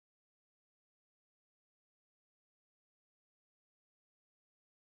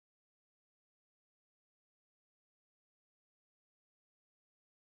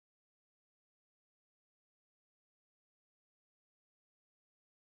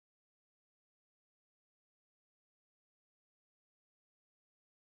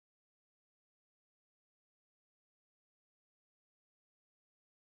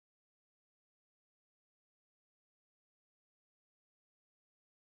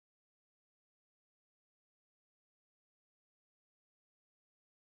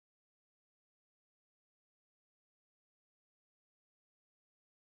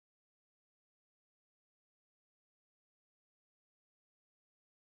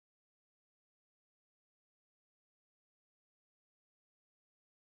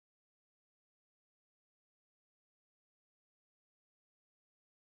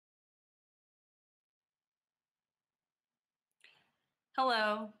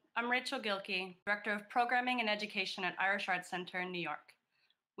Hello, I'm Rachel Gilkey, Director of Programming and Education at Irish Arts Centre in New York.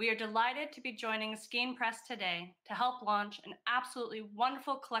 We are delighted to be joining Skein Press today to help launch an absolutely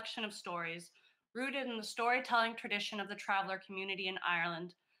wonderful collection of stories rooted in the storytelling tradition of the traveller community in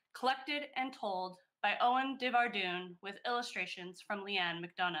Ireland, collected and told by Oein DeBhairduin with illustrations from Leanne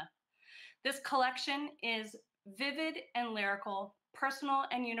McDonagh. This collection is vivid and lyrical, personal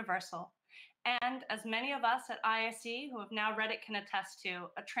and universal, and as many of us at ISE who have now read it can attest to,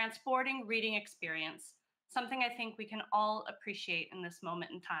 a transporting reading experience, something I think we can all appreciate in this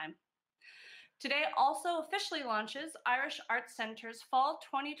moment in time. Today also officially launches Irish Arts Centre's Fall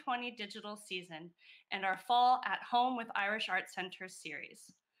 2020 digital season and our Fall at Home with Irish Arts Centre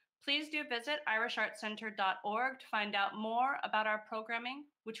series. Please do visit irishartcentre.org to find out more about our programming,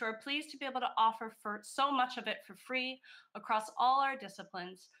 which we're pleased to be able to offer for so much of it for free across all our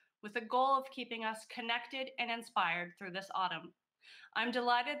disciplines, with the goal of keeping us connected and inspired through this autumn. I'm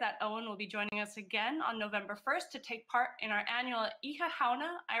delighted that Oein will be joining us again on November 1st to take part in our annual Icha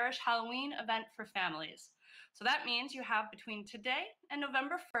Hauna Irish Halloween event for families. So that means you have between today and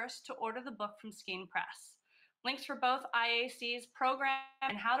November 1st to order the book from Skein Press. Links for both IAC's program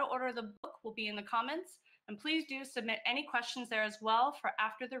and how to order the book will be in the comments, and please do submit any questions there as well for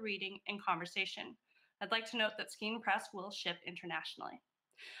after the reading and conversation. I'd like to note that Skein Press will ship internationally.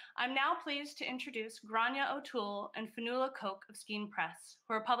 I'm now pleased to introduce Grania O'Toole and Fionnuala Coke of Skein Press,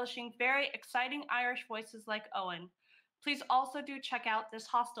 who are publishing very exciting Irish voices like Oein. Please also do check out This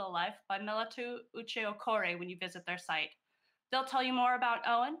Hostel Life by Melatu Uche Okore when you visit their site. They'll tell you more about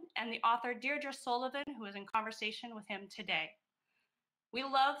Oein and the author Deirdre Sullivan, who is in conversation with him today. We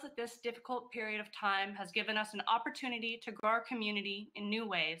love that this difficult period of time has given us an opportunity to grow our community in new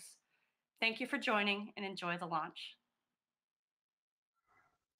ways. Thank you for joining and enjoy the launch.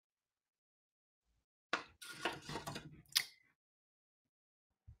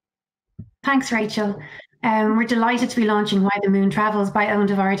 Thanks, Rachel. We're delighted to be launching Why the Moon Travels by Oein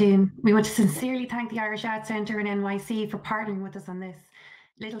DeBhairduin. We want to sincerely thank the Irish Arts Centre and NYC for partnering with us on this.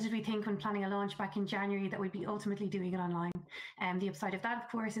 Little did we think when planning a launch back in January that we'd be ultimately doing it online. The upside of that,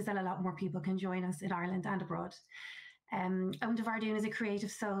 of course, is that a lot more people can join us in Ireland and abroad. Oein DeBhairduin is a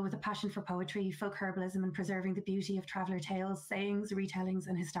creative soul with a passion for poetry, folk herbalism, and preserving the beauty of traveller tales, sayings, retellings,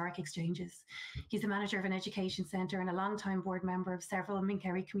 and historic exchanges. He's the manager of an education centre and a long-time board member of several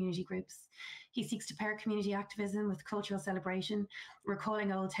Minkerry community groups. He seeks to pair community activism with cultural celebration,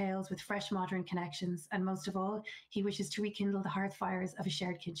 recalling old tales with fresh modern connections, and most of all, he wishes to rekindle the hearth fires of a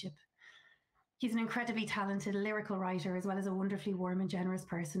shared kinship. He's an incredibly talented lyrical writer, as well as a wonderfully warm and generous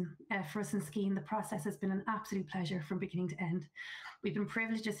person. For us in Skein, the process has been an absolute pleasure from beginning to end. We've been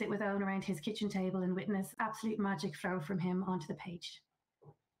privileged to sit with Oein around his kitchen table and witness absolute magic flow from him onto the page.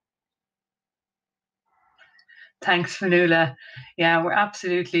 Thanks, Fionnuala. Yeah, we're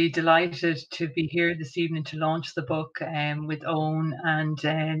absolutely delighted to be here this evening to launch the book with Oein and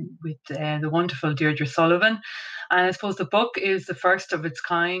with the wonderful Deirdre Sullivan. And I suppose the book is the first of its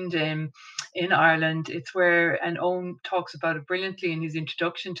kind in Ireland. It's where, and Oein talks about it brilliantly in his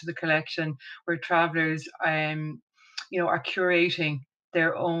introduction to the collection, where travellers, are curating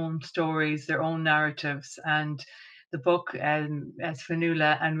their own stories, their own narratives, and the book, as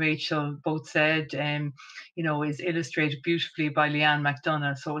Fionnuala and Rachel both said, is illustrated beautifully by Leanne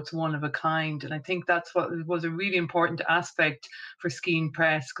McDonagh. So it's one of a kind. And I think that's what was a really important aspect for Skein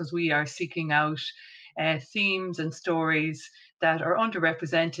Press, because we are seeking out themes and stories that are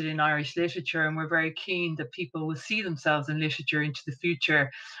underrepresented in Irish literature, and we're very keen that people will see themselves in literature into the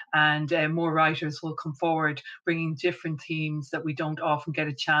future, and more writers will come forward bringing different themes that we don't often get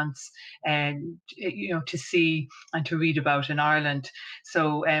a chance to see and to read about in Ireland.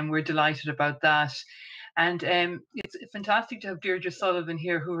 So we're delighted about that. And it's fantastic to have Deirdre Sullivan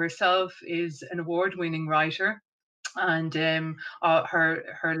here, who herself is an award-winning writer. And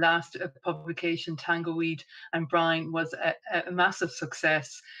her last publication, Tangoweed and Brine, was a massive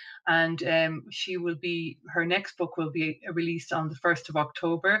success. And her next book will be released on the 1st of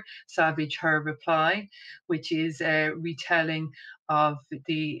October, Savage Her Reply, which is a retelling of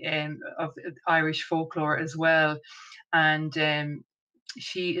the of Irish folklore as well. And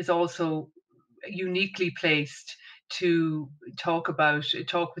she is also uniquely placed to talk with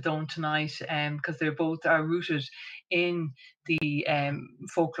Oein tonight, because they both are rooted in the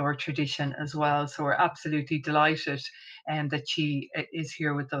folklore tradition as well. So we're absolutely delighted that she is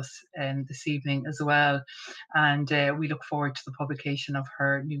here with us this evening as well. And we look forward to the publication of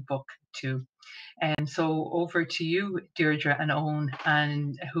her new book too. And so over to you, Deirdre and Oein,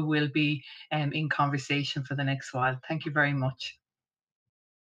 and who will be in conversation for the next while. Thank you very much.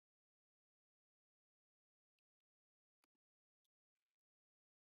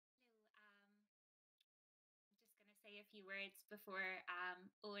 a few words before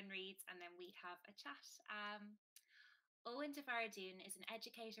Oein reads, and then we have a chat. Oein DeBhairduin is an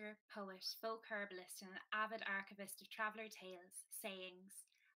educator, poet, folk herbalist, and an avid archivist of traveller tales, sayings,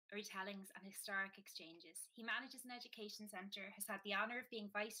 retellings, and historic exchanges. He manages an education centre, has had the honour of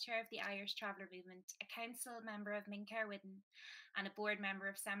being vice chair of the Irish Traveller Movement, a council member of Mincar Widden, and a board member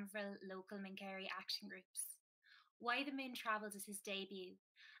of several local Mincary action groups. Why the Moon Travels is his debut,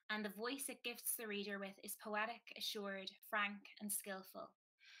 and the voice it gifts the reader with is poetic, assured, frank, and skillful.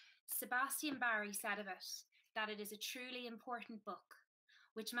 Sebastian Barry said of it that it is a truly important book,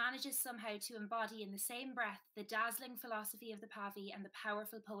 which manages somehow to embody in the same breath the dazzling philosophy of the Pavi and the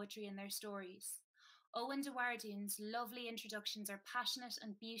powerful poetry in their stories. Oein DeBhairduin's lovely introductions are passionate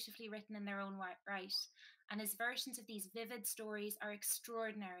and beautifully written in their own right, and his versions of these vivid stories are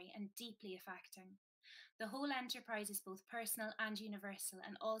extraordinary and deeply affecting. The whole enterprise is both personal and universal,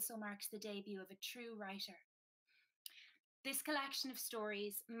 and also marks the debut of a true writer. This collection of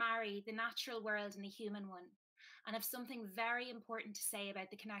stories marry the natural world and the human one, and have something very important to say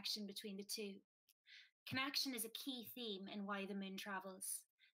about the connection between the two. Connection is a key theme in Why the Moon Travels.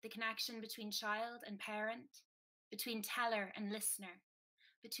 The connection between child and parent, between teller and listener,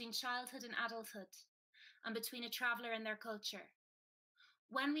 between childhood and adulthood, and between a traveller and their culture.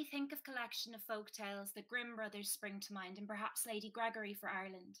 When we think of collection of folk tales, the Grimm brothers spring to mind, and perhaps Lady Gregory for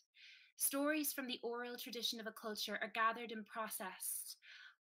Ireland. Stories from the oral tradition of a culture are gathered and processed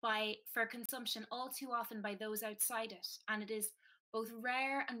for consumption all too often by those outside it, and it is both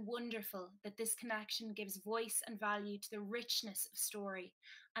rare and wonderful that this connection gives voice and value to the richness of story,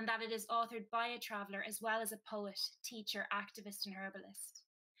 and that it is authored by a traveller as well as a poet, teacher, activist, and herbalist.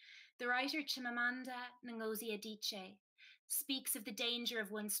 The writer Chimamanda Ngozi Adichie speaks of the danger of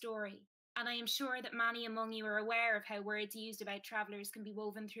one story, and I am sure that many among you are aware of how words used about travellers can be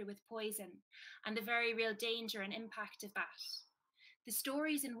woven through with poison, and the very real danger and impact of that. The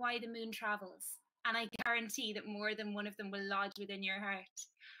stories in Why the Moon Travels, and I guarantee that more than one of them will lodge within your heart,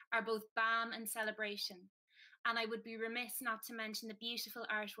 are both balm and celebration, and I would be remiss not to mention the beautiful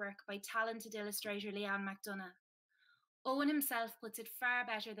artwork by talented illustrator Leanne McDonagh. Oein himself puts it far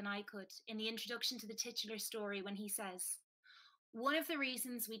better than I could in the introduction to the titular story when he says, "One of the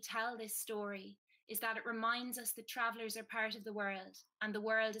reasons we tell this story is that it reminds us that travellers are part of the world and the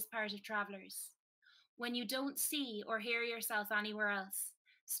world is part of travellers. When you don't see or hear yourself anywhere else,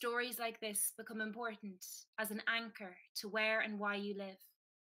 stories like this become important as an anchor to where and why you live."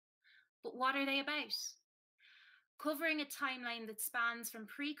 But what are they about? Covering a timeline that spans from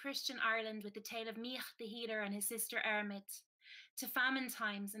pre-Christian Ireland with the tale of Miach the Healer and his sister Ermid, to famine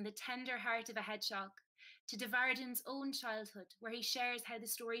times and the tender heart of a hedgehog, to DeBhairduin's own childhood, where he shares how the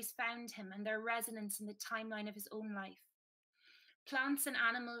stories found him and their resonance in the timeline of his own life. Plants and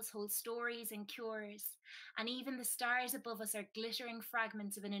animals hold stories and cures, and even the stars above us are glittering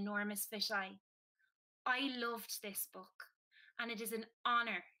fragments of an enormous fisheye. I loved this book, and it is an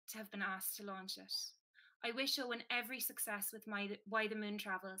honour to have been asked to launch it. I wish Oein every success with Why the Moon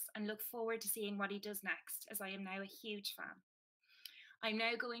Travels, and look forward to seeing what he does next, as I am now a huge fan. I'm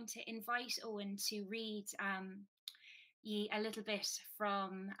now going to invite Oein to read ye a little bit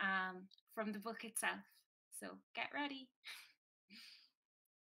from the book itself. So get ready.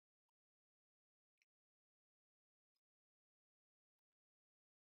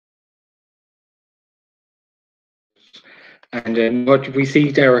 And what we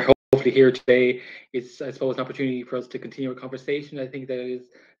see there, hopefully here today, is, I suppose, an opportunity for us to continue a conversation. I think that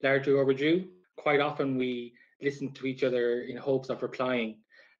is largely overdue. Quite often we listen to each other in hopes of replying,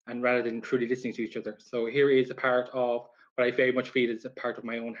 and rather than truly listening to each other. So here is a part of what I very much feel is a part of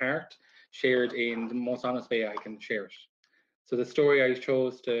my own heart, shared in the most honest way I can share it. So the story I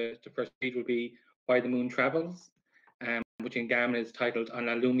chose to first read would be Why the Moon Travels, which in Gammon is titled An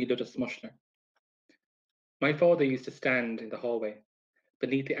Alumi Ludas Mushner. My father used to stand in the hallway,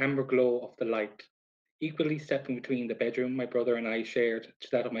 beneath the amber glow of the light, equally stepping between the bedroom my brother and I shared to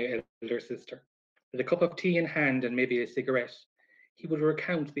that of my elder sister. With a cup of tea in hand and maybe a cigarette, he would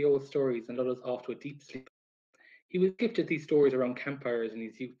recount the old stories and lull us off to a deep sleep. He was gifted these stories around campfires in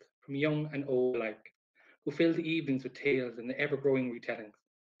his youth, from young and old alike, who filled the evenings with tales and the ever-growing retellings.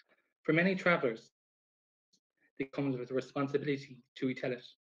 For many travellers, it comes with a responsibility to retell it.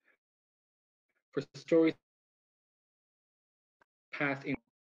 For stories passed in.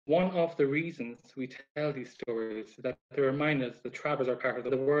 One of the reasons we tell these stories is that they remind us that travellers are part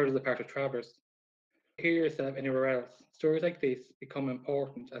of the world, is a part of travellers. Hear yourself anywhere else. Stories like this become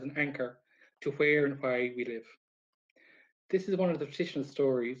important as an anchor to where and why we live. This is one of the traditional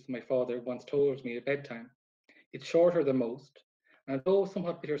stories my father once told me at bedtime. It's shorter than most, and although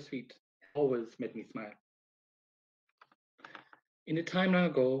somewhat bittersweet, it always made me smile. In a time long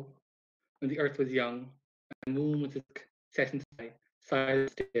ago, when the earth was young, and the moon was set in the sky,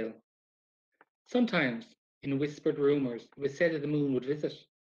 silent still. Sometimes, in whispered rumours, it was said that the moon would visit.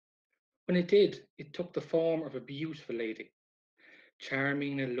 When it did, it took the form of a beautiful lady.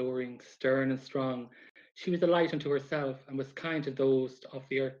 Charming and alluring, stern and strong, she was a light unto herself and was kind to those of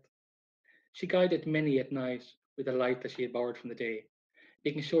the earth. She guided many at night with the light that she had borrowed from the day,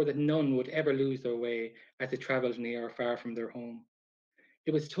 making sure that none would ever lose their way as they travelled near or far from their home.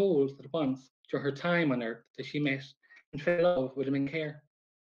 It was told that once, during her time on earth, that she met and fell in love with a Mincair.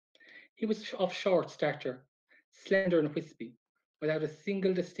 He was of short stature, slender and wispy, without a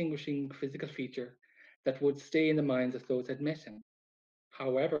single distinguishing physical feature that would stay in the minds of those who had met him.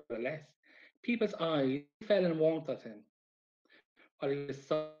 However, nevertheless, people's eyes fell in warmth at him. While he was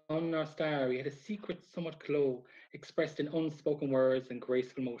sun or star, he had a secret, somewhat glow, expressed in unspoken words and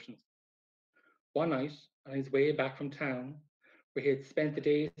graceful motions. One night, on his way back from town, where he had spent the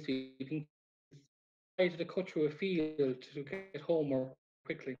day sweeping, he decided to cut through a field to get home more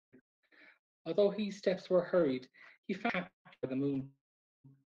quickly. Although his steps were hurried, he found the moon.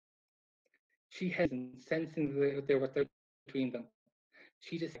 She hesitated, sensing that there was between them.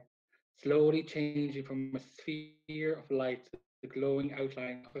 She decided, slowly changing from a sphere of light to the glowing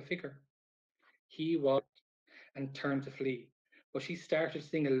outline of a figure. He walked and turned to flee, but she started to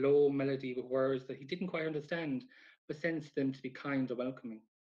sing a low melody with words that he didn't quite understand, but sensed them to be kind and welcoming.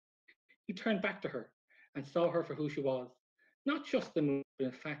 He turned back to her and saw her for who she was, not just the moon, but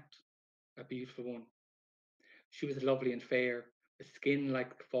in fact, a beautiful one. She was lovely and fair, with skin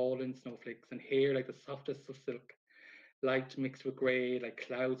like fallen snowflakes and hair like the softest of silk, light mixed with grey like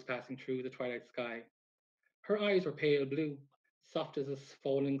clouds passing through the twilight sky. Her eyes were pale blue, soft as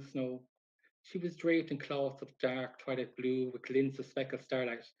falling snow. She was draped in cloths of dark twilight blue with glints of speckled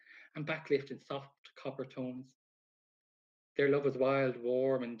starlight and backlit in soft copper tones. Their love was wild,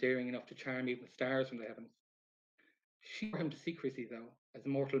 warm, and daring enough to charm even the stars from the heavens. She bore him to secrecy, though, as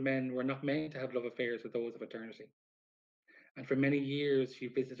mortal men were not meant to have love affairs with those of eternity. And for many years she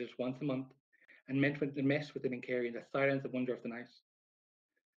visited once a month and met with the Mincair in the silence and wonder of the night.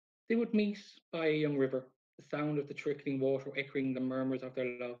 They would meet by a young river, the sound of the trickling water echoing the murmurs of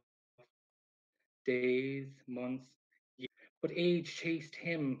their love. Days, months, years, but age chased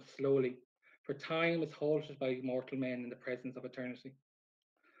him slowly, for time is halted by mortal men in the presence of eternity.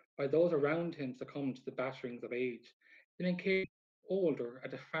 While those around him succumbed to the batterings of age, the Mincair older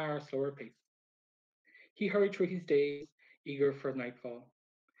at a far slower pace. He hurried through his days, eager for nightfall.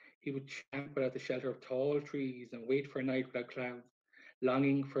 He would tramp without the shelter of tall trees and wait for a night without clouds,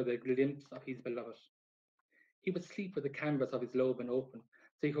 longing for the glimpse of his beloved. He would sleep with the canvas of his loben open,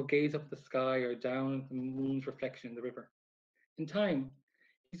 so he could gaze up at the sky or down at the moon's reflection in the river. In time,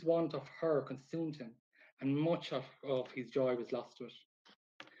 his want of her consumed him, and much of his joy was lost to it.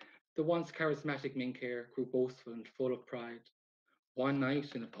 The once charismatic Mincair grew boastful and full of pride. One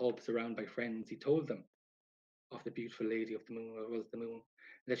night in a pub surrounded by friends, he told them of the beautiful lady of the moon, or was the moon,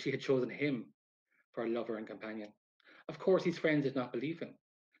 and that she had chosen him for a lover and companion. Of course, his friends did not believe him,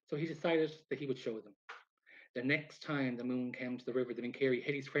 so he decided that he would show them. The next time the moon came to the river, the Mincair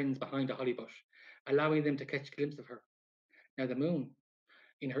hid his friends behind a holly bush, allowing them to catch a glimpse of her. Now the moon,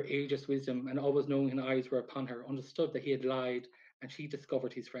 in her ageless wisdom and always knowing her eyes were upon her, understood that he had lied, and she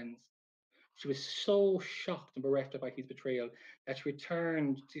discovered his friends. She was so shocked and bereft by his betrayal that she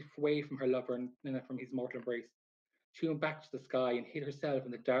returned away from her lover and from his mortal embrace. She went back to the sky and hid herself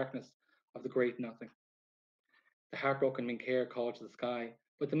in the darkness of the great nothing. The heartbroken Mincair called to the sky,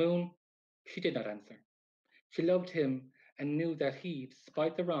 but the moon, she did not answer. She loved him and knew that he,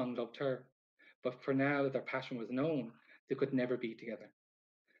 despite the wrong, loved her. But for now their passion was known, they could never be together.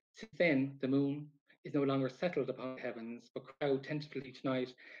 Since then, the moon is no longer settled upon the heavens, but crowds tentatively each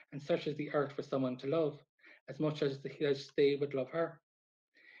night and searches the earth for someone to love, as much as they would love her.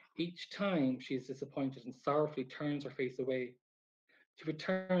 Each time she is disappointed and sorrowfully turns her face away. She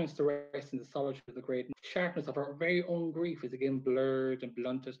returns to rest in the solitude of the great. The sharpness of her very own grief is again blurred and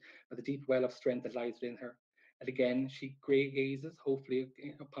blunted by the deep well of strength that lies within her. And again she gazes hopefully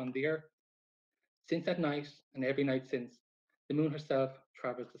upon the earth. Since that night, and every night since, the moon herself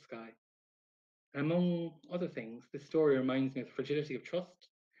travels the sky. And among other things, this story reminds me of the fragility of trust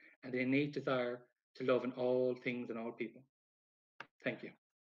and the innate desire to love in all things and all people. Thank you.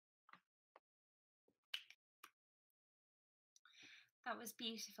 That was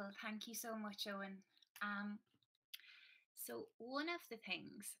beautiful. Thank you so much, Owen. So one of the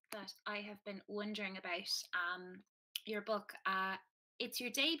things that I have been wondering about your book, it's your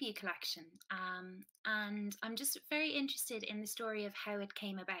debut collection, and I'm just very interested in the story of how it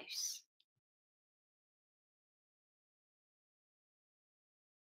came about.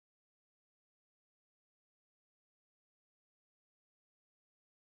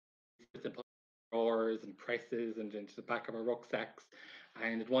 drawers and presses and into the back of our rucksacks.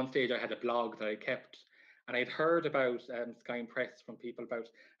 And at one stage I had a blog that I kept, and I'd heard about Skein Press from people about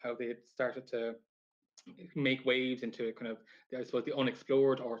how they had started to make waves into kind of, I suppose, the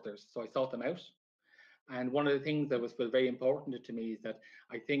unexplored authors. So I sought them out. And one of the things that was very important to me is that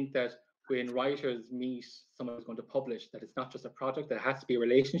I think that when writers meet someone who's going to publish, that it's not just a project, that it has to be a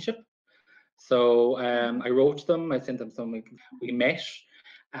relationship. So I wrote to them, I sent them some, we met.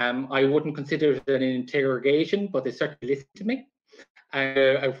 I wouldn't consider it an interrogation, but they certainly listened to me.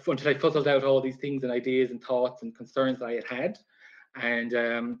 Until I puzzled out all these things and ideas and thoughts and concerns that I had had. And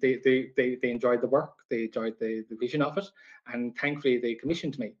they enjoyed the work, they enjoyed the vision of it, and thankfully they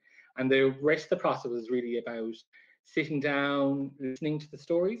commissioned me. And the rest of the process was really about sitting down, listening to the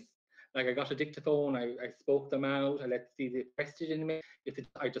stories. Like I got a dictaphone, I spoke them out, I let see the question in me. If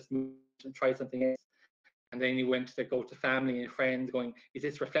I just moved and tried something else. And then you went to go to family and friends going, is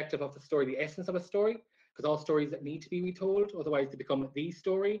this reflective of the story, the essence of a story? Because all stories that need to be retold, otherwise they become the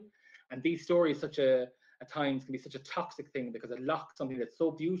story. And these stories at times can be such a toxic thing because it locks something that's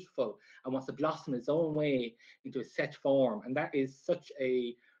so beautiful and wants to blossom its own way into a set form. And that is such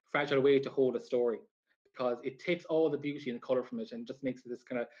a fragile way to hold a story, because it takes all the beauty and color from it and just makes it this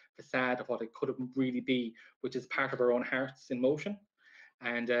kind of facade of what it could really be, which is part of our own hearts in motion.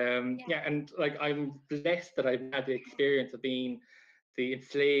 And and like I'm blessed that I've had the experience of being the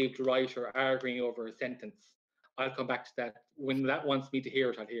enslaved writer arguing over a sentence. I'll come back to that. When that wants me to hear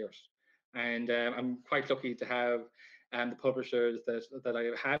it, I'll hear it. And I'm quite lucky to have the publishers that I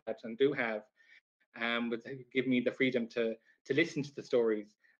have had and do have, would give me the freedom to listen to the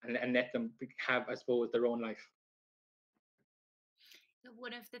stories and let them have, I suppose, their own life.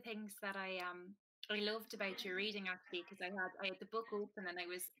 One of the things that I loved about your reading, actually, because I had the book open and I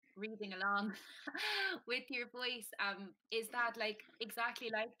was reading along with your voice, is that like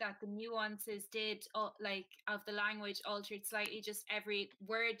exactly like that, the nuances did like of the language altered slightly, just every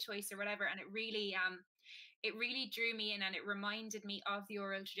word choice or whatever, and it really drew me in, and it reminded me of the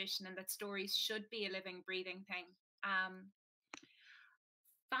oral tradition and that stories should be a living, breathing thing.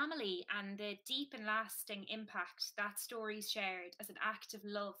 Family and the deep and lasting impact that stories shared as an act of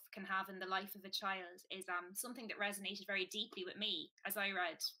love can have in the life of a child is something that resonated very deeply with me as I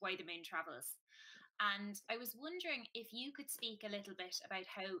read Why the Moon Travels. And I was wondering if you could speak a little bit about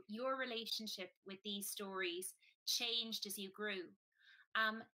how your relationship with these stories changed as you grew.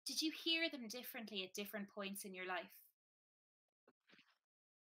 Did you hear them differently at different points in your life?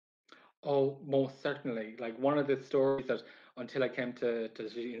 Oh, most certainly. Like one of the stories that until I came to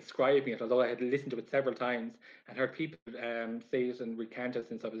inscribing it, although I had listened to it several times and heard people say it and recant it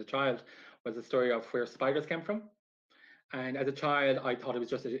since I was a child, was the story of where spiders came from. And as a child, I thought it was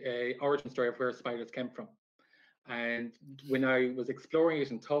just a origin story of where spiders came from. And when I was exploring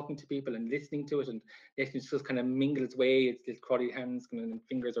it and talking to people and listening to it and letting it just kind of mingle its way, its little crawly hands and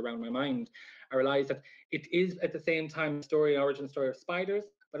fingers around my mind, I realized that it is at the same time a story, an origin story of spiders,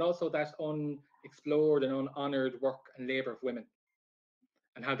 but also that unexplored and unhonored work and labor of women,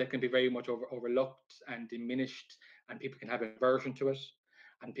 and how that can be very much overlooked and diminished, and people can have aversion to it,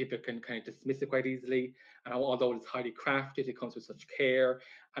 and people can kind of dismiss it quite easily. And although it's highly crafted, it comes with such care.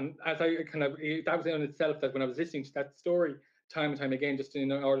 And as I kind of, that was in itself that when I was listening to that story time and time again, just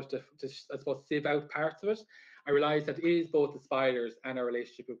in order to I suppose, sieve out parts of it, I realized that it is both the spiders and our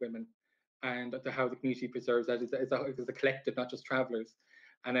relationship with women, and how the community preserves that as a collective, not just travelers.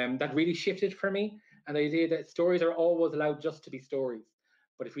 And that really shifted for me. And the idea that stories are always allowed just to be stories.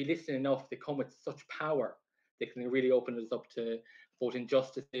 But if we listen enough, they come with such power. They can really open us up to both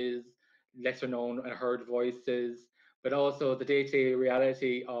injustices, lesser known and heard voices, but also the day-to-day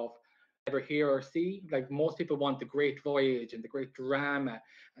reality of never hear or see. Like most people want the great voyage and the great drama,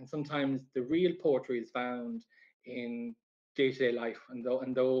 and sometimes the real poetry is found in day-to-day life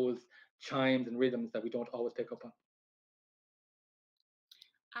and those chimes and rhythms that we don't always pick up on.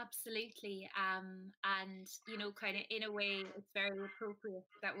 Absolutely. And, you know, kind of in a way, it's very appropriate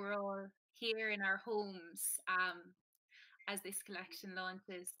that we're all here in our homes as this collection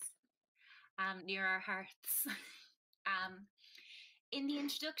launches near our hearts. um, in the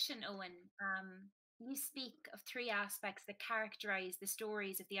introduction, Owen, you speak of three aspects that characterize the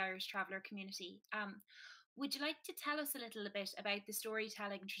stories of the Irish traveller community. Would you like to tell us a little bit about the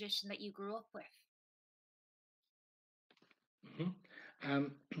storytelling tradition that you grew up with?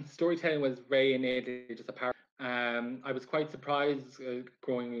 Storytelling was very innately just a part. I was quite surprised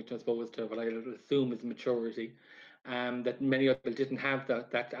growing into, I suppose, to what I assume is maturity, that many other people didn't have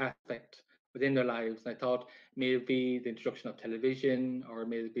that aspect within their lives. And I thought maybe the introduction of television, or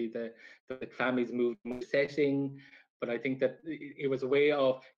maybe the families moved setting, but I think that it was a way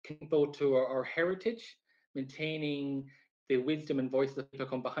of connecting both to our heritage, maintaining the wisdom and voices of people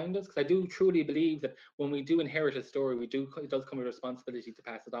come behind us. Because I do truly believe that when we do inherit a story, it does come with a responsibility to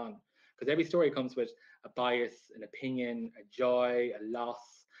pass it on. Because every story comes with a bias, an opinion, a joy, a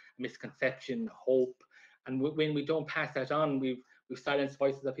loss, a misconception, hope. And when we don't pass that on, we've silenced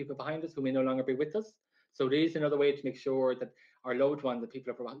voices of people behind us who may no longer be with us. So it is another way to make sure that our loved ones, the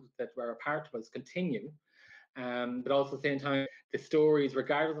people that were a part of us, continue. But also at the same time, the stories,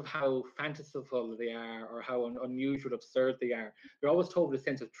 regardless of how fanciful they are or how unusual, absurd they are, they're always told with a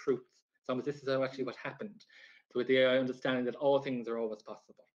sense of truth. So this is actually what happened. So with the understanding that all things are always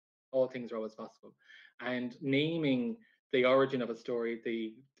possible. All things are always possible. And naming the origin of a story,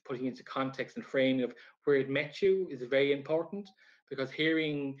 the putting into context and framing of where it met you is very important, because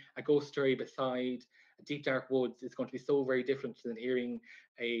hearing a ghost story beside a deep dark woods is going to be so very different than hearing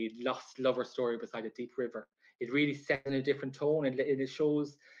a lost lover story beside a deep river. It really sets in a different tone, and it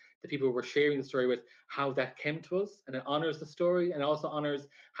shows the people who we're sharing the story with how that came to us, and it honors the story and also honors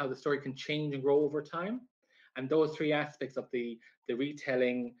how the story can change and grow over time. And those three aspects of the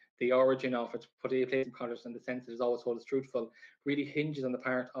retelling, the origin of it, putting a place in context, and the sense that it's always told as truthful, really hinges on the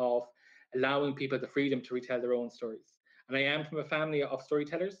part of allowing people the freedom to retell their own stories. And I am from a family of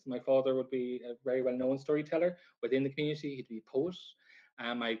storytellers. My father would be a very well-known storyteller within the community. He'd be a poet.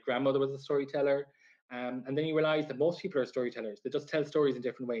 My grandmother was a storyteller. And then you realize that most people are storytellers. They just tell stories in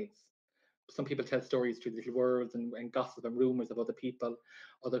different ways. Some people tell stories through little words and gossip and rumors of other people.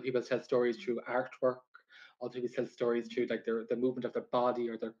 Other people tell stories through artwork. Other people tell stories through like the movement of their body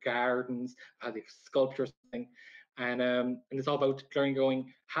or their gardens, how they sculpture something. And it's all about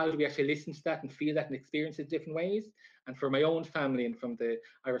going, how do we actually listen to that and feel that and experience it different ways? And for my own family and from the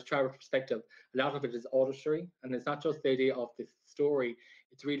Irish travel perspective, a lot of it is auditory. And it's not just the idea of this story,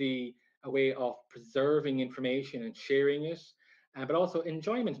 it's really a way of preserving information and sharing it, but also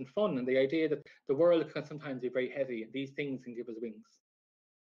enjoyment and fun, and the idea that the world can sometimes be very heavy and these things can give us wings.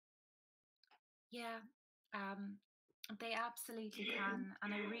 Yeah, they absolutely can.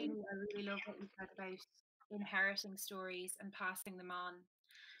 And I really love what you said about inheriting stories and passing them on,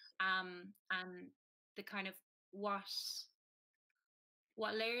 and the kind of what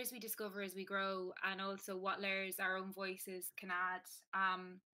layers we discover as we grow, and also what layers our own voices can add.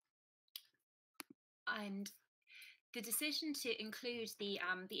 And the decision to include the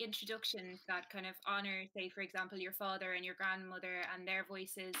introductions that kind of honor, say, for example, your father and your grandmother and their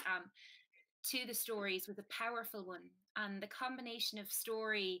voices to the stories was a powerful one. And the combination of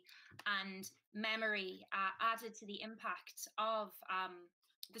story and memory added to the impact of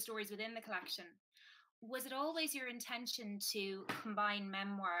the stories within the collection. Was it always your intention to combine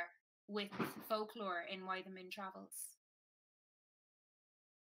memoir with folklore in Why the Moon Travels?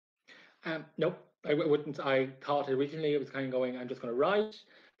 Nope, I wouldn't. I thought originally it was kind of going, I'm just going to write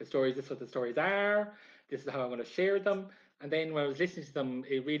the stories, this is what the stories are, this is how I'm going to share them. And then when I was listening to them,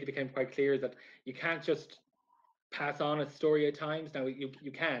 it really became quite clear that you can't just pass on a story at times. Now you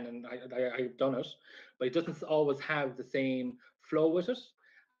can, and I've done it, but it doesn't always have the same flow with it.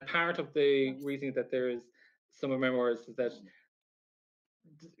 Part of the reason that there is some memoirs is that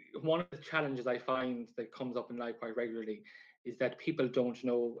one of the challenges I find that comes up in life quite regularly is that people don't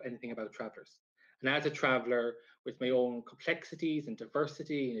know anything about travelers. And as a traveler, with my own complexities and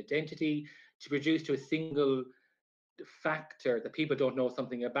diversity and identity, to produce to a single factor that people don't know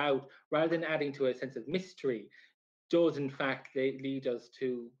something about, rather than adding to a sense of mystery, does in fact lead us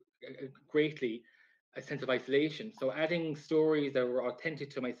to greatly a sense of isolation. So adding stories that were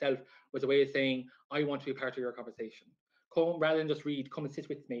authentic to myself was a way of saying, I want to be part of your conversation. Come, rather than just read, come and sit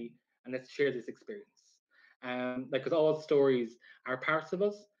with me and let's share this experience. Because all stories are parts of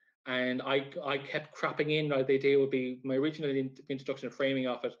us, and I kept cropping in. The idea would be my original introduction and framing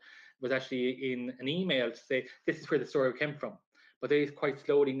of it was actually in an email to say this is where the story came from, but they quite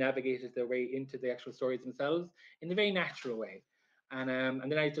slowly navigated their way into the actual stories themselves in a very natural way. And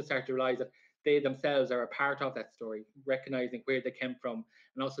then I just started to realize that they themselves are a part of that story, recognizing where they came from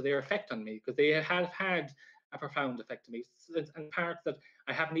and also their effect on me, because they have had a profound effect on me, and parts that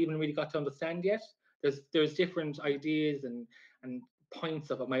I haven't even really got to understand yet. There's different ideas and points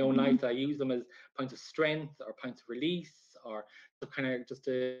of my own life that I use them as points of strength or points of release or kind of just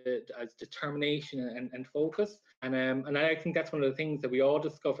as determination and focus. And I think that's one of the things that we all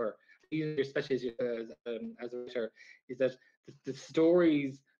discover, especially as a writer, is that the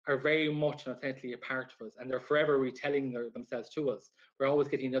stories are very much and authentically a part of us, and they're forever retelling themselves to us. We're always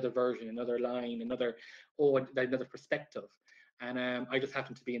getting another version, another line, another perspective. And I just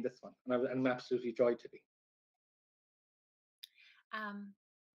happen to be in this one, and I'm absolutely joyed to be.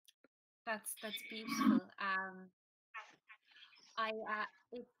 That's beautiful.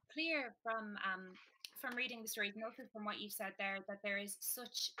 It's clear from reading the stories, and also from what you said there, that there is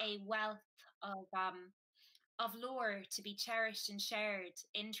such a wealth of lore to be cherished and shared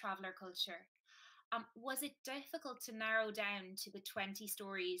in traveller culture. Was it difficult to narrow down to the 20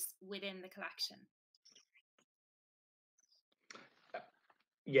 stories within the collection?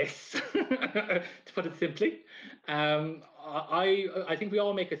 Yes, to put it simply. I think we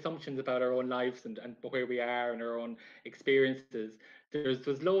all make assumptions about our own lives and where we are and our own experiences.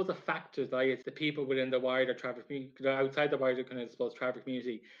 There's loads of factors that I guess the people within the wider travel community, outside the wider kind of, I suppose, travel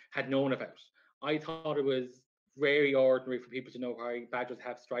community, had known about. I thought it was very ordinary for people to know why badgers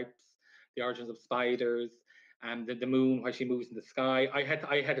have stripes, the origins of spiders, and the moon, why she moves in the sky. I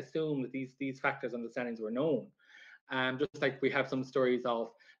had assumed that these factors and understandings were known. Just like we have some stories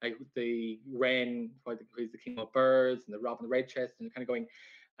of like the wren, who's the king of birds, and the robin, the redchest, and kind of going.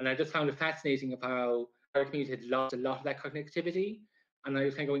 And I just found it fascinating of how our community had lost a lot of that connectivity. And I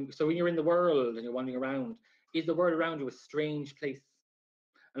was kind of going, so when you're in the world and you're wandering around, is the world around you a strange place?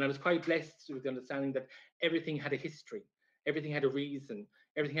 And I was quite blessed with the understanding that everything had a history, everything had a reason,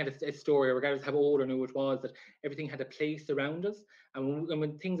 everything had a story, regardless of how old or new it was, that everything had a place around us. And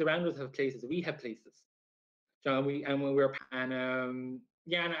when things around us have places, we have places. So when we're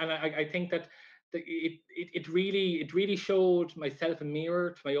I think that it really showed myself a mirror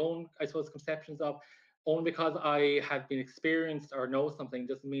to my own, I suppose, conceptions of, only because I have been experienced or know something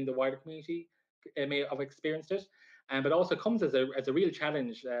doesn't mean the wider community may have experienced it. But also comes as a real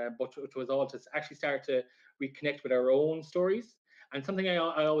challenge, but to us all to actually start to reconnect with our own stories. And something I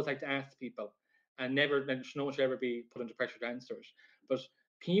always like to ask people, and no one should ever be put under pressure to answer it, but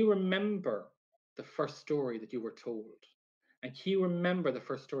can you remember the first story that you were told? And can you remember the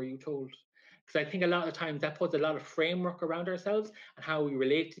first story you told? Because I think a lot of times that puts a lot of framework around ourselves and how we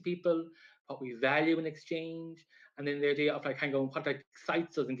relate to people, what we value in exchange, and then the idea of like kind of going, what like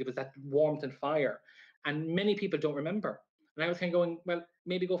excites us and gives us that warmth and fire. And many people don't remember. And I was kind of going, well,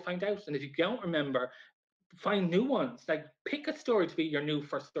 maybe go find out. And if you don't remember, find new ones. Like pick a story to be your new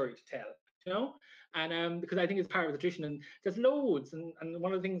first story to tell, you know? And because I think it's part of the tradition, and there's loads. And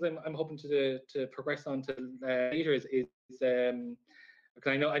one of the things I'm hoping to progress on to later is because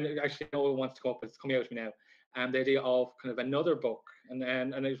I actually know it wants to go up, but it's coming out to me now. The idea of kind of another book, and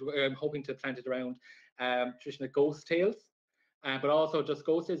I'm hoping to plant it around traditional ghost tales. But also just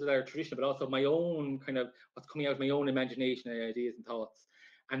ghost tales that are traditional, but also my own kind of what's coming out of my own imagination and ideas and thoughts.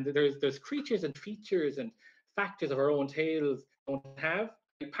 And there's creatures and features and factors of our own tales don't have.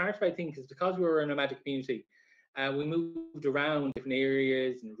 Part of it, I think, is because we were a nomadic community, we moved around different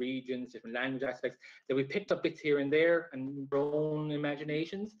areas and regions, different language aspects, that we picked up bits here and there and our own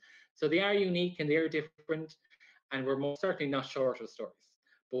imaginations. So they are unique and they're different, and we're most certainly not short of stories.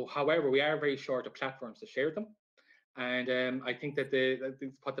 But however, we are very short of platforms to share them. And I think that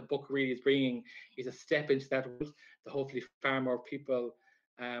what the book really is bringing is a step into that world that hopefully far more people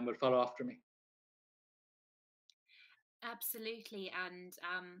will follow after me. Absolutely, and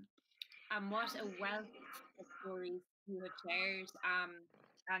what a wealth of stories you have shared.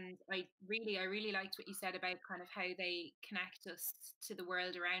 And I really liked what you said about kind of how they connect us to the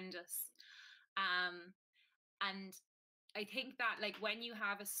world around us. And I think that like when you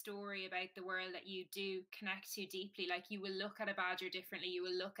have a story about the world that you do connect to deeply, like you will look at a badger differently, you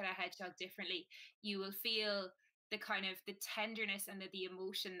will look at a hedgehog differently, you will feel the kind of the tenderness and the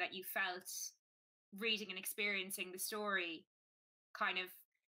emotion that you felt reading and experiencing the story kind of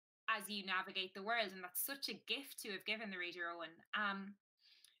as you navigate the world. And that's such a gift to have given the reader, Owen.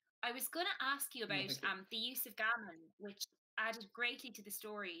 I was going to ask you about the use of gammon, which added greatly to the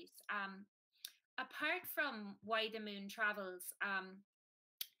stories. Apart from Why the Moon Travels,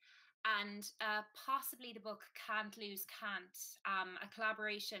 and possibly the book Can't Lose Can't, a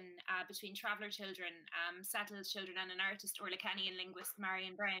collaboration between traveller children, settled children, and an artist, Orlikenian linguist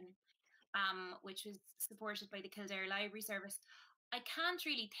Marion Brown, which was supported by the Kildare Library Service. I can't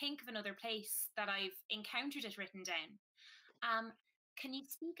really think of another place that I've encountered it written down. Can you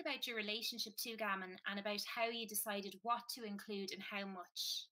speak about your relationship to gammon and about how you decided what to include and how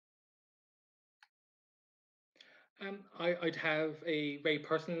much? I'd have a very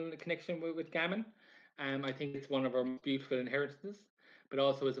personal connection with gammon. I think it's one of our most beautiful inheritances, but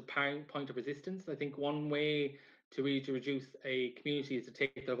also as a point of resistance. I think one way to really to reduce a community is to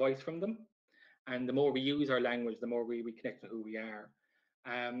take the voice from them. And the more we use our language, the more we connect to who we are.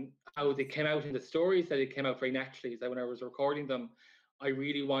 How they came out in the stories, that it came out very naturally. So when I was recording them, I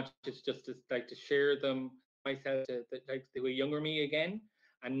really wanted to share them myself to like the younger me again,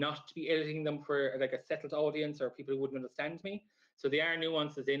 and not to be editing them for like a settled audience or people who wouldn't understand me. So there are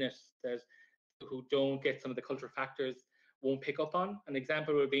nuances in it that who don't get some of the cultural factors won't pick up on. An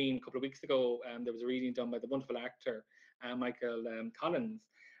example would be a couple of weeks ago, there was a reading done by the wonderful actor Michael Collins,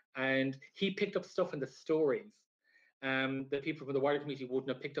 and he picked up stuff in the stories that people from the wider community wouldn't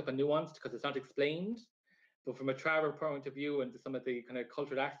have picked up on nuanced because it's not explained. But from a traveler point of view and some of the kind of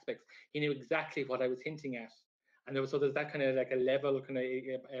cultural aspects, he knew exactly what I was hinting at. And there's that kind of like a level kind of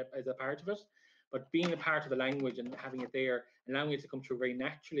as a part of it. But being a part of the language and having it there, allowing it to come through very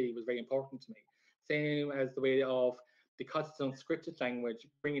naturally was very important to me. Same as the way of, because it's unscripted language,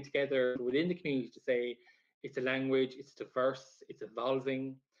 bringing together within the community to say, it's a language, it's diverse, it's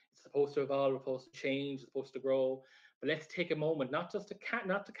evolving, it's supposed to evolve, it's supposed to change, it's supposed to grow. But let's take a moment, not just to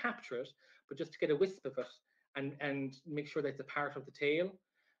not to capture it, but just to get a wisp of it and make sure that it's a part of the tale.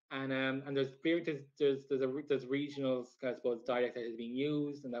 And there's regional, I suppose, dialect that is being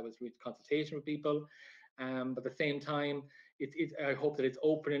used, and that was with consultation with people. But at the same time, I hope that it's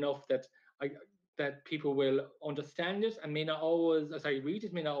open enough that that people will understand it and may not always,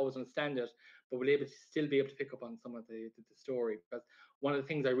 readers may not always understand it, but will still be able to pick up on some of the story. Because one of the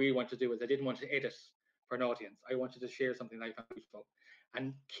things I really wanted to do is I didn't want to edit for an audience. I wanted to share something that I found useful.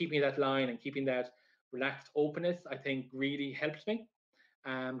 And keeping that line and keeping that relaxed openness, I think really helped me.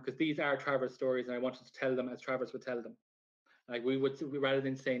 Because these are travelers' stories, and I wanted to tell them as travelers would tell them. Like rather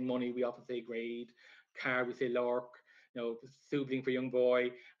than saying money, we often say grade. Car, we say lork. Soothing for young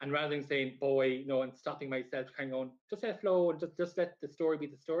boy. And rather than saying boy, and stopping myself, kind of going, just let it flow and just let the story be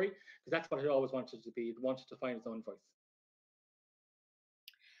the story, because that's what I always wanted to be. It wanted to find its own voice.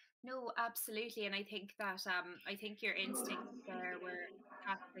 No, absolutely, and I think that I think your instincts there were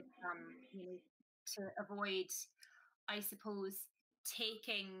fantastic. To avoid, I suppose,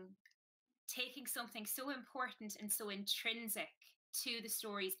 taking something so important and so intrinsic to the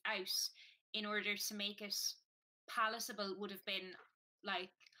stories out in order to make it palatable would have been like,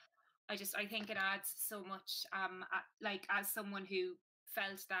 I think it adds so much. Like, as someone who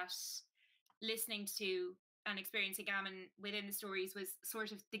felt that listening to and experiencing gammon within the stories was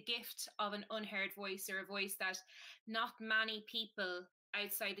sort of the gift of an unheard voice, or a voice that not many people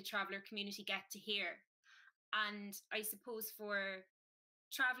outside the traveller community get to hear. And I suppose for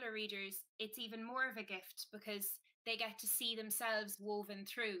traveller readers, it's even more of a gift because they get to see themselves woven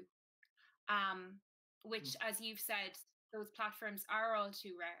through, which, as you've said, those platforms are all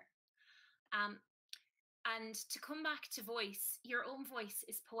too rare. And to come back to voice, your own voice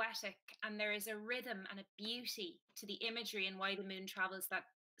is poetic, and there is a rhythm and a beauty to the imagery in Why the Moon Travels that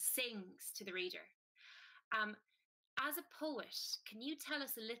sings to the reader. As a poet, can you tell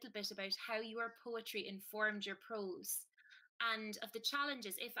us a little bit about how your poetry informed your prose, and of the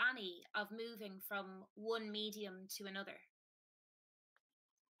challenges, if any, of moving from one medium to another?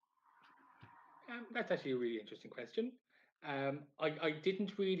 That's actually a really interesting question. I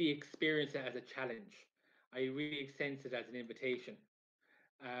didn't really experience it as a challenge. I really sensed it as an invitation.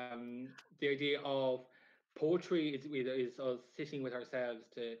 The idea of poetry is us sitting with ourselves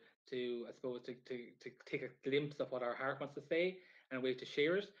to I suppose to take a glimpse of what our heart wants to say and a way to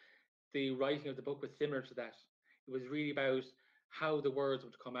share it. The writing of the book was similar to that. It was really about how the words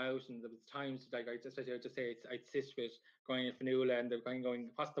would come out, and there was times like I'd say I'd sit with going in Fanula, and they're going,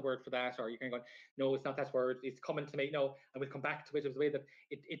 what's the word for that? Or you can go, no, it's not that word, it's coming to me. No, I would come back to it. It was the way that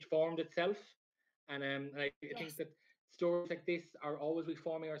it formed itself. And I think that stories like this are always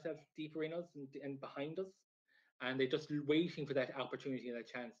reforming ourselves deeper in us and behind us, and they're just waiting for that opportunity and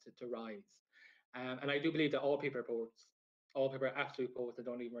that chance to rise. And I do believe that all people are poets. All people are absolute poets that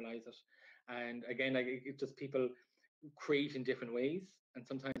don't even realize it. And again, it's just people create in different ways, and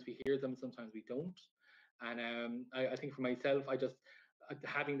sometimes we hear them, sometimes we don't. And I think for myself, I just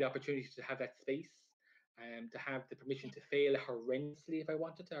having the opportunity to have that space, to have the permission to fail horrendously if I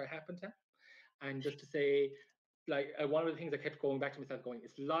wanted to or happened to, and just to say, like, one of the things I kept going back to myself, going,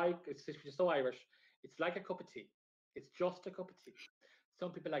 it's just so Irish. It's like a cup of tea. It's just a cup of tea.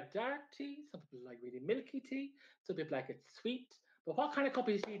 Some people like dark tea. Some people like really milky tea. Some people like it sweet. But what kind of cup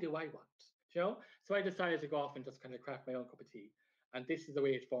of tea do I want? So I decided to go off and just kind of craft my own cup of tea. And this is the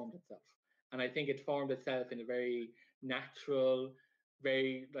way it formed itself. And I think it formed itself in a very natural,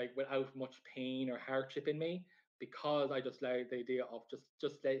 very like without much pain or hardship in me, because I just like the idea of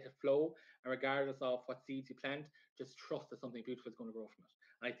just let it flow, and regardless of what seeds you plant, just trust that something beautiful is going to grow from it.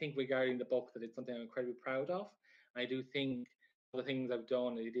 And I think regarding the book, that it's something I'm incredibly proud of. And I do think the things I've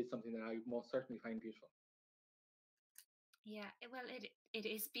done, it is something that I most certainly find beautiful. Yeah, well, it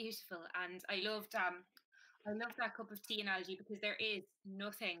is beautiful, and I loved that cup of tea analogy, because there is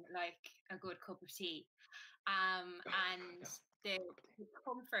nothing like a good cup of tea, and the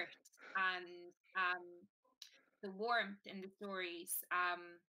comfort and the warmth in the stories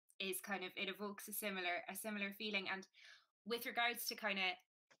is kind of, it evokes a similar feeling. And with regards to kind of,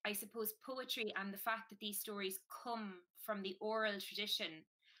 I suppose, poetry and the fact that these stories come from the oral tradition,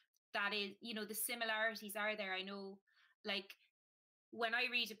 that is, you know, the similarities are there. I know, like, when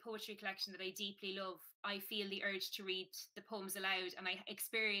I read a poetry collection that I deeply love, I feel the urge to read the poems aloud, and I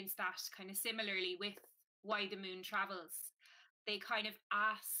experience that kind of similarly with Why the Moon Travels. They kind of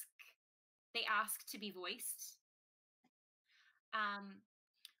ask to be voiced.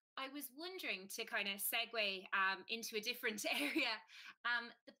 I was wondering, to kind of segue into a different area,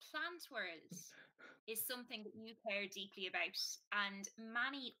 the plant world is something that you care deeply about, and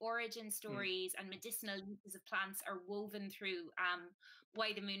many origin stories and medicinal uses of plants are woven through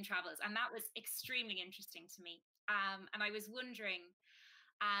Why the Moon Travels, and that was extremely interesting to me. And I was wondering,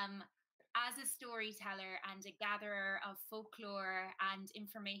 as a storyteller and a gatherer of folklore and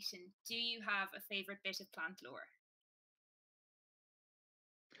information, do you have a favorite bit of plant lore?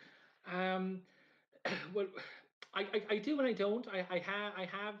 Well, I do and I don't. I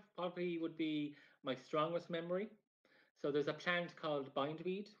have probably would be my strongest memory. So there's a plant called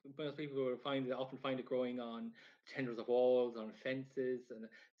bindweed. Most people will often find it growing on tendrils of walls, on fences, and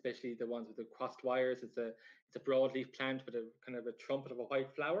especially the ones with the crossed wires. It's a broadleaf plant with a kind of a trumpet of a white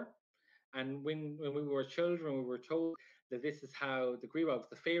flower. And when we were children, we were told that this is how the Greerogs,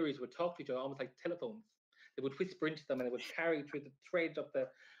 the fairies, would talk to each other, almost like telephones. They would whisper into them, and it would carry through the thread of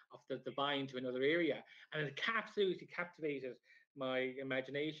the vine to another area. And it absolutely captivated my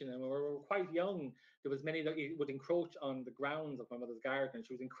imagination. And when we were quite young, there was many that would encroach on the grounds of my mother's garden. And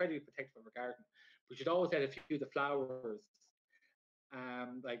she was incredibly protective of her garden, but she'd always let a few of the flowers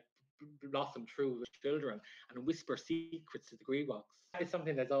like blossom through with children and whisper secrets to the Greewogs. That is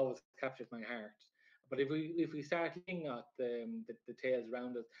something that's always captured my heart. But if we start looking at the tales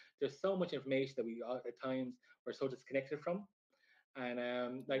around us, there's so much information that we at times we're so disconnected from. And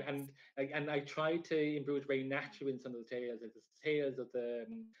and I tried to improve it very naturally in some of the tales, like the tales of the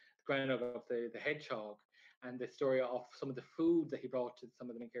groundhog, of the hedgehog, and the story of some of the food that he brought to some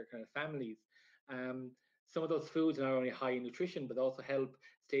of the main character kind of families. Some of those foods are not only high in nutrition, but also help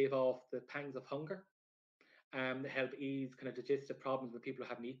stave off the pangs of hunger, help ease kind of digestive problems when people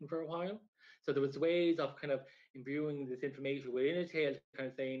haven't eaten for a while. So there was ways of kind of imbuing this information within a tale, kind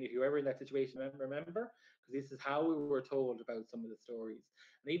of saying, if you're ever in that situation, remember, because this is how we were told about some of the stories.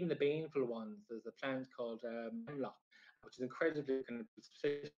 And even the baneful ones, there's a plant called hemlock, which is incredibly kind of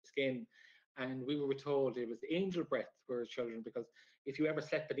skin. And we were told it was angel breath for children, because if you ever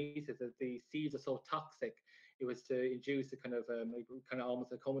slept beneath it, that the seeds are so toxic, it was to induce a kind of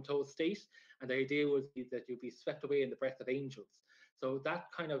almost a comatose state. And the idea was that you'd be swept away in the breath of angels. So that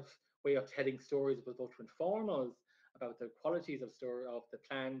kind of way of telling stories was both to inform us about the qualities of the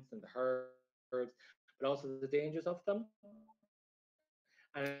plants and the herbs, but also the dangers of them.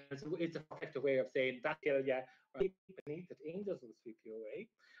 And it's a effective way of saying that, yeah, beneath it, angels will sweep you away.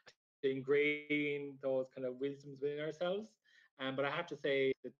 To ingrain those kind of wisdoms within ourselves. But I have to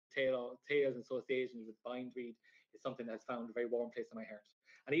say, the tales and associations with bindweed is something that's found a very warm place in my heart.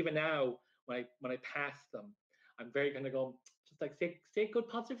 And even now, when I pass them, I'm very kind of going, just like say good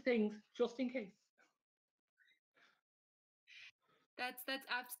positive things, just in case. That's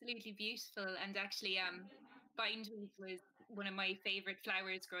absolutely beautiful. And actually, bindweed was one of my favorite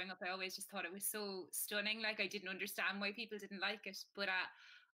flowers growing up. I always just thought it was so stunning. Like, I didn't understand why people didn't like it, but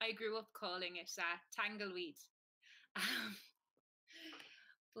I grew up calling it tangleweed.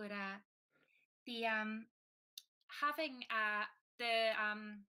 But the having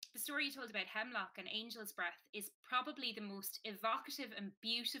the story you told about hemlock and angel's breath is probably the most evocative and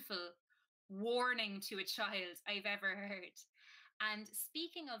beautiful warning to a child I've ever heard. And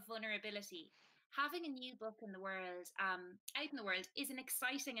speaking of vulnerability, having a new book in the world, out in the world, is an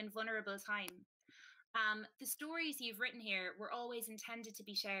exciting and vulnerable time. The stories you've written here were always intended to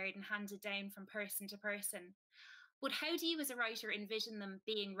be shared and handed down from person to person. But how do you, as a writer, envision them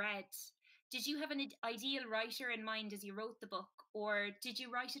being read? Did you have an ideal writer in mind as you wrote the book, or did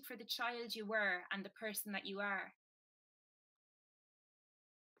you write it for the child you were and the person that you are?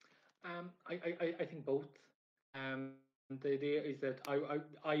 I think both. The idea is that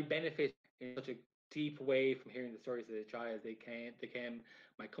I benefit in such a deep way from hearing the stories of the child. They became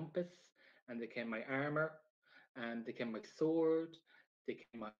my compass, and they became my armor, and they became my sword. They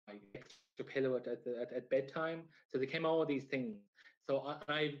became my extra pillow at bedtime. So they became all these things. So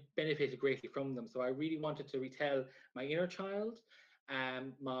I benefited greatly from them. So I really wanted to retell my inner child,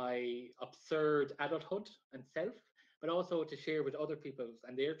 my absurd adulthood and self, but also to share with other people's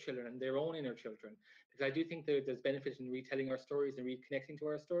and their children and their own inner children. Because I do think there's benefit in retelling our stories and reconnecting to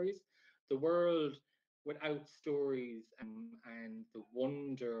our stories. The world without stories and the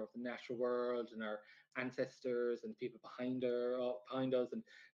wonder of the natural world and our ancestors and people behind us and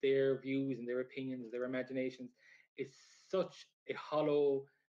their views and their opinions, their imaginations, is such a hollow,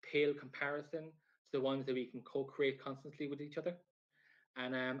 pale comparison to the ones that we can co-create constantly with each other.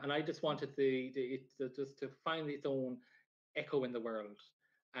 And I just wanted it just to find its own echo in the world.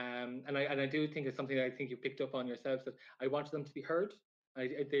 And I do think it's something that I think you picked up on yourselves, that I wanted them to be heard.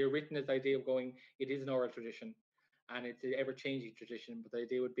 They're written as the idea of going, it is an oral tradition and it's an ever-changing tradition, but the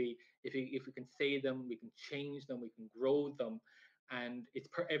idea would be if we can say them, we can change them, we can grow them, and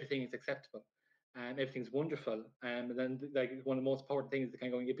everything is acceptable and everything's wonderful. And then like one of the most important things is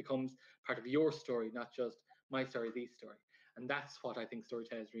kind of going, it becomes part of your story, not just my story, the story. And that's what I think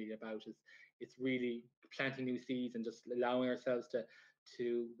storytelling is really about, is it's really planting new seeds and just allowing ourselves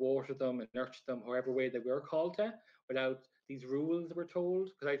to water them and nurture them however way that we're called to, without these rules that we're told.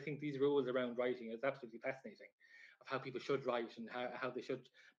 Because I think these rules around writing is absolutely fascinating, of how people should write and how they should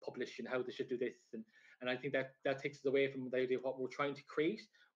publish and how they should do this. And I think that takes us away from the idea of what we're trying to create.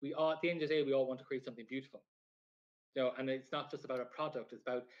 We all, at the end of the day, we all want to create something beautiful. You know, and it's not just about a product, it's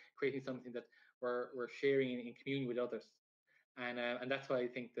about creating something that we're sharing in communion with others. And that's why I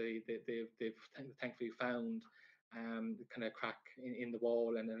think they've thankfully found kind of crack in the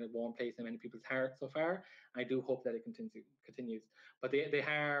wall and a warm place in many people's hearts so far. I do hope that it continues. But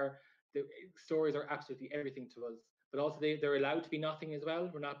the stories are absolutely everything to us. But also they're allowed to be nothing as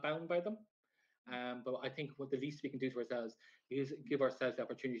well. We're not bound by them. But I think what the least we can do to ourselves is give ourselves the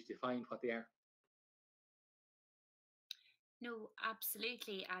opportunity to define what they are. No,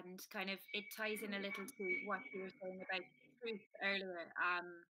 absolutely. And kind of it ties in a little to what you were saying about truth earlier,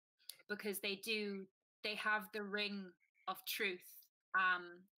 because they have the ring of truth,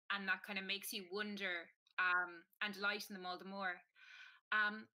 and that kind of makes you wonder, and delight in them all the more.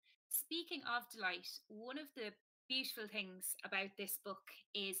 Speaking of delight, one of the beautiful things about this book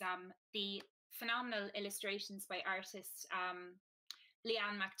is the phenomenal illustrations by artist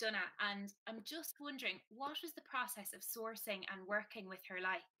Leanne McDonagh, and I'm just wondering, what was the process of sourcing and working with her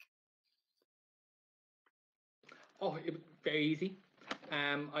like? Oh, it was very easy.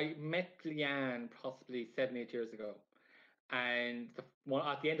 I met Leanne possibly 7-8 years ago, and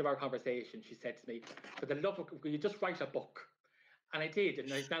at the end of our conversation, she said to me, "For the love of, will you just write a book?" And I did, and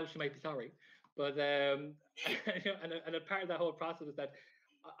now she might be sorry, but and a part of that whole process was that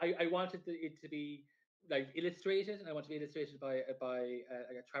I wanted it to be like illustrated, and I wanted to be illustrated by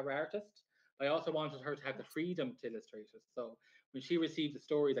a travel artist. But I also wanted her to have the freedom to illustrate it. So when she received the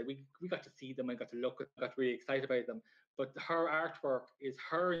stories, like we got to see them, I got to look, got really excited about them. But her artwork is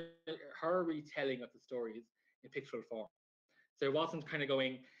her retelling of the stories in pictorial form. So it wasn't kind of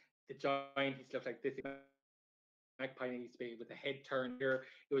going, the giant needs to look like this, magpie needs to be with the head turned here.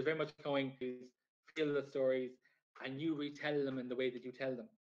 It was very much going to feel the stories and you retell them in the way that you tell them.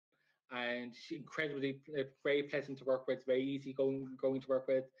 And she's incredibly very pleasant to work with, very easy going to work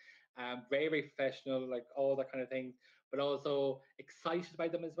with, very, very professional, like all that kind of thing, but also excited by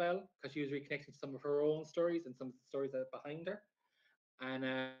them as well, because she was reconnecting to some of her own stories and some of the stories that are behind her,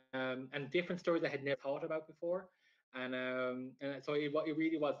 and different stories I had never thought about before. And so it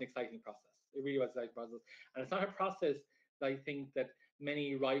really was an exciting process. It really was an exciting process. And it's not a process that I think that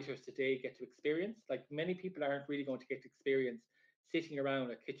many writers today get to experience. Like, many people aren't really going to get to experience sitting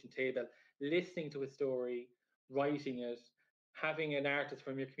around a kitchen table, listening to a story, writing it, having an artist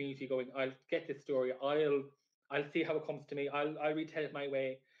from your community going, "I'll get this story, I'll see how it comes to me, I'll retell it my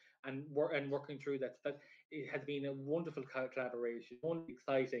way," and working through that. So that it has been a wonderful collaboration, wonderfully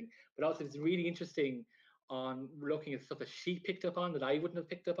exciting, but also it's really interesting on looking at stuff that she picked up on that I wouldn't have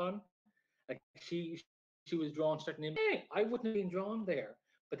picked up on. Like she was drawn to certain images. Hey, I wouldn't have been drawn there,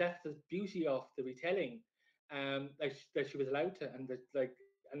 but that's the beauty of the retelling, like that she was allowed to, and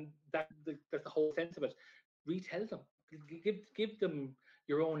that's the whole sense of it. Retell them, give them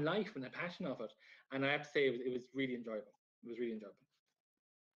your own life and the passion of it. And I have to say, it was really enjoyable. It was really enjoyable.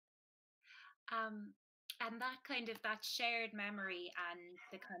 And that shared memory and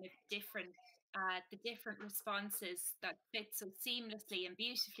the kind of different responses that fit so seamlessly and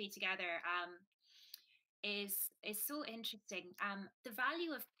beautifully together is so interesting. The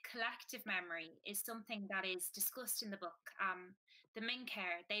value of collective memory is something that is discussed in the book. The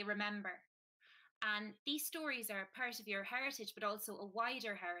Mincar, they remember. And these stories are part of your heritage, but also a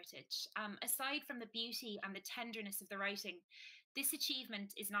wider heritage. Aside from the beauty and the tenderness of the writing, this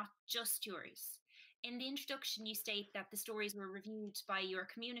achievement is not just yours. In the introduction, you state that the stories were reviewed by your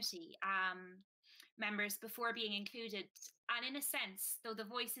community members before being included. And in a sense, though the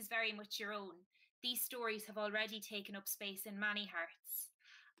voice is very much your own, these stories have already taken up space in many hearts.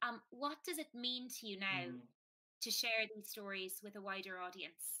 What does it mean to you now to share these stories with a wider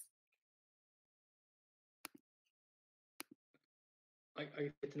audience?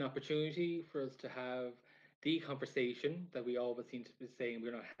 It's an opportunity for us to have the conversation that we always seem to be saying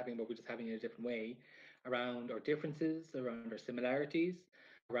we're not having, but we're just having it in a different way, around our differences, around our similarities,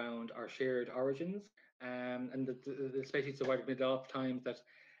 around our shared origins, and especially so I've been a lot of times that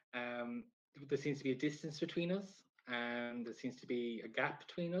there seems to be a distance between us, and there seems to be a gap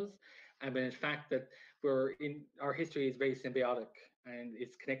between us, and when in fact that our history is very symbiotic and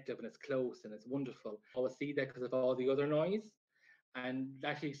it's connected and it's close and it's wonderful. I always see that because of all the other noise. And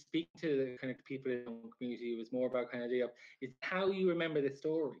actually speaking to the kind of people in the community was more about kind of idea of is how you remember this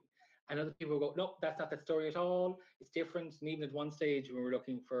story. And other people go, no, that's not that story at all. It's different. And even at one stage when we were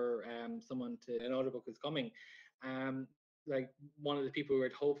looking for someone to, an audiobook is coming, like one of the people who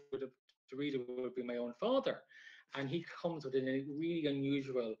had hoped to read it would be my own father. And he comes with a really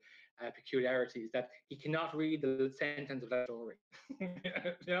unusual peculiarities that he cannot read the sentence of that story.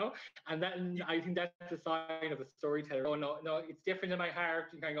 And I think that's the sign of a storyteller. Oh no, it's different in my heart.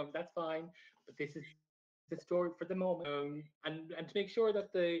 You kind of go, that's fine, but this is the story for the moment. And to make sure that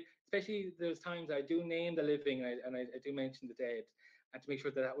especially those times I do name the living and I do mention the dead, and to make sure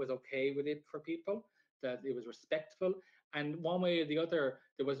that was okay with it for people, that it was respectful. And one way or the other,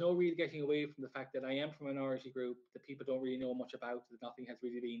 there was no really getting away from the fact that I am from a minority group that people don't really know much about, that nothing has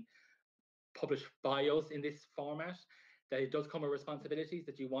really been published by us in this format, that it does come with responsibilities,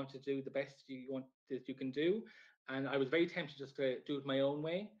 that you want to do the best that you can do. And I was very tempted just to do it my own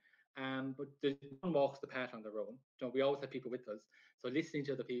way. But no one walks the path on their own. We always have people with us. So listening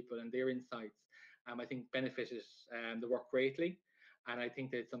to other people and their insights, I think benefited the work greatly. And I think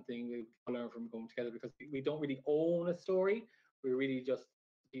that it's something we can learn from going together, because we don't really own a story. We're really just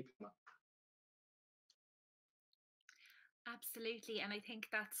people. Absolutely, and I think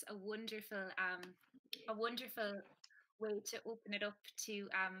that's a wonderful way to open it up to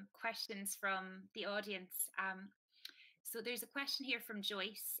questions from the audience. So there's a question here from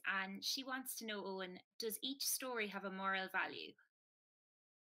Joyce, and she wants to know, Owen, does each story have a moral value?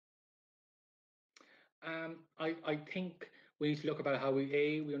 I think we need to look about how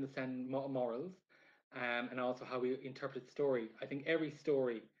we understand morals, and also how we interpret story. I think every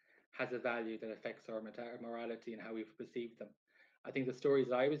story has a value that affects our morality and how we perceive them. I think the stories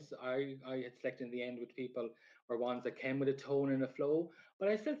that I had selected in the end with people were ones that came with a tone and a flow. But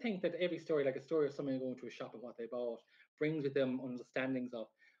I still think that every story, like a story of someone going to a shop and what they bought, brings with them understandings of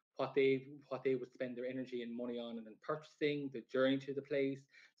what they would spend their energy and money on and purchasing, the journey to the place.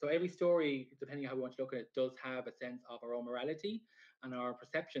 So every story, depending on how we want to look at it, does have a sense of our own morality and our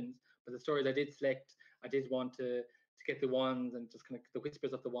perceptions. But the stories I did select, I did want to get the ones and just kind of the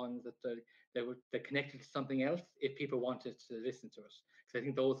whispers of the ones that connected to something else if people wanted to listen to it. Because I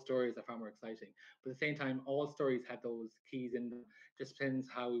think those stories are far more exciting. But at the same time, all stories had those keys in them. Just depends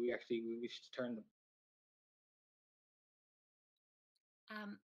how we wish to turn them.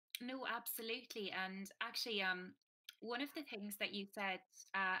 No, absolutely. And actually, one of the things that you said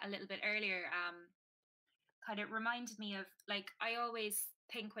a little bit earlier kind of reminded me of, like, I always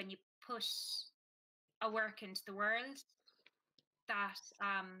think when you put a work into the world, that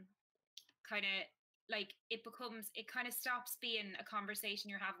kind of like it kind of stops being a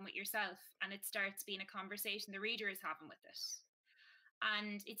conversation you're having with yourself, and it starts being a conversation the reader is having with it.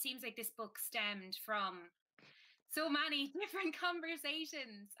 And it seems like this book stemmed from so many different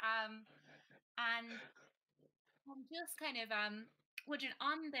conversations. And I'm just kind of wondering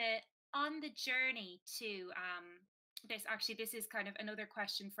on the journey to this is kind of another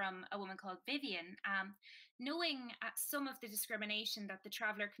question from a woman called Vivian. Knowing some of the discrimination that the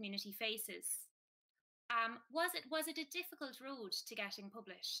traveller community faces, was it a difficult road to getting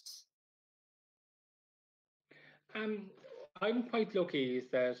published? I'm quite lucky is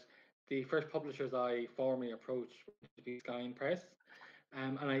that the first publishers I formally approached would be Skein Press,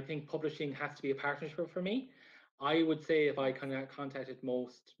 and I think publishing has to be a partnership for me. I would say if I kind of contacted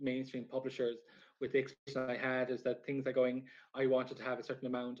most mainstream publishers with the expectation I had, is that things are going, I wanted to have a certain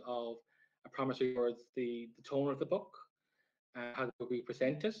amount of a promise towards the tone of the book, how the book we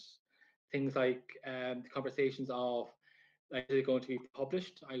present it, things like the conversations of, like, is it going to be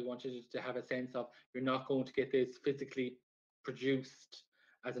published? I wanted it to have a sense of you're not going to get this physically produced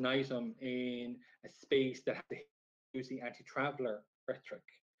as an item in a space that has using anti-traveller rhetoric.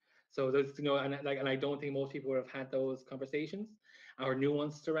 So there's, and I don't think most people would have had those conversations or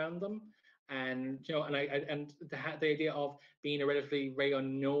nuanced around them. And and the idea of being a relatively very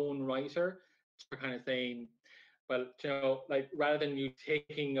unknown writer, kind of saying, well, like rather than you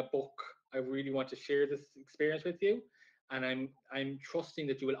taking a book, I really want to share this experience with you. and I'm trusting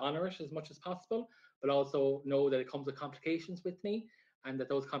that you will honor it as much as possible, but also know that it comes with complications with me, and that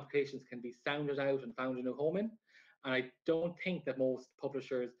those complications can be sounded out and found a new home in. And I don't think that most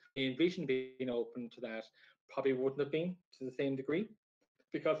publishers envision being open to that, probably wouldn't have been to the same degree,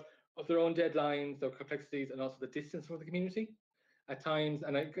 because of their own deadlines, their complexities, and also the distance from the community at times.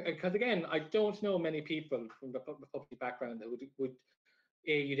 And because again, I don't know many people from the public background that would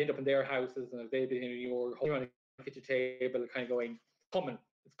you'd end up in their houses, and if they'd been in your home on a kitchen table, kind of going, coming,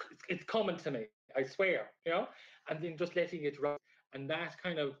 it's coming to me, I swear, you know, and then just letting it run. And that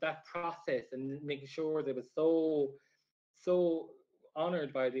kind of that process, and making sure that it was so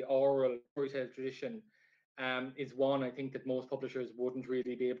honored by the oral storytelling tradition, is one I think that most publishers wouldn't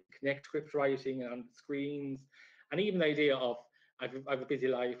really be able to connect script writing on screens. And even the idea of I've a busy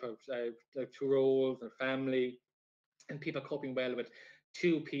life, I've like 2 roles and family, and people coping well with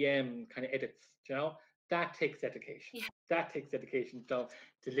 2 p.m. kind of edits, you know, that takes dedication. Yeah. That takes dedication to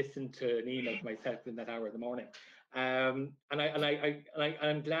listen to an email to myself in that hour of the morning. And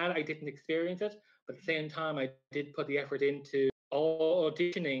I'm glad I didn't experience it, but at the same time, I did put the effort into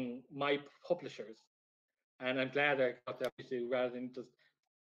auditioning my publishers, and I'm glad I got that to, rather than just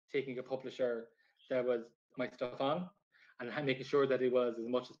taking a publisher that was my stuff on, and making sure that it was as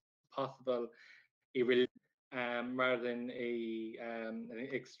much as possible rather than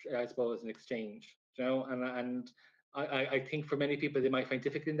I suppose an exchange, you know. And I think for many people they might find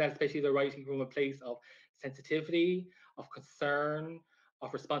difficult in that, especially if they're writing from a place of sensitivity, of concern,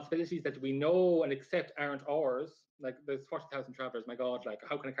 of responsibilities that we know and accept aren't ours. Like there's 40,000 travelers, my God, like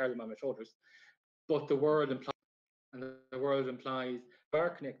how can I carry them on my shoulders? But the world implies, and the world implies you are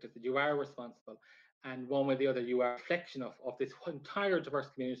connected, that you are responsible, and one way or the other you are a reflection of this entire diverse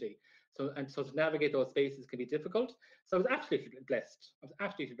community. So to navigate those spaces can be difficult. So I was absolutely blessed.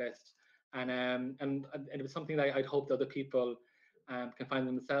 And it was something that I'd hoped other people can find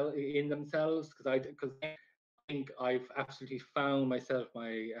themselves, because I think I've absolutely found myself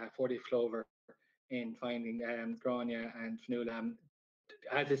my 40th clover in finding Grania and Fionnuala.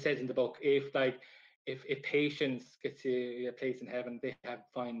 As I said in the book, if patience gets you a place in heaven, they have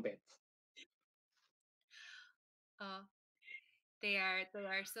fine beds. Oh, they are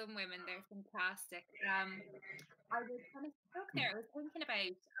some women. They're fantastic. I was kind of stuck there. I was thinking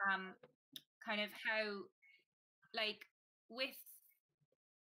about kind of how, like, with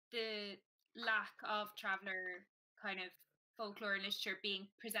the lack of traveller kind of folklore and literature being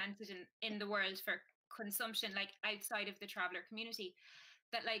presented in the world for consumption, like outside of the traveller community,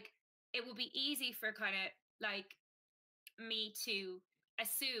 that like it would be easy for kind of like me to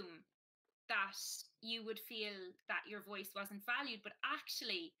assume that you would feel that your voice wasn't valued, but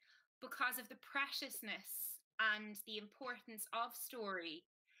actually because of the preciousness and the importance of story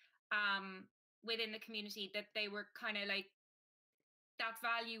within the community, that they were kind of like, that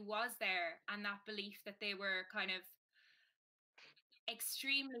value was there, and that belief that they were kind of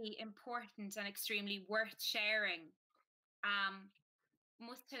extremely important and extremely worth sharing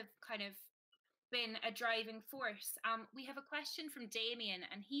must have kind of been a driving force. We have a question from Damien,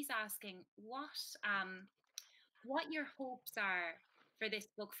 and he's asking what your hopes are for this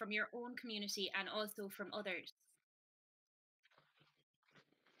book from your own community and also from others.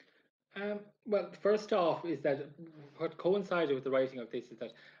 Well, first off, is that what coincided with the writing of this is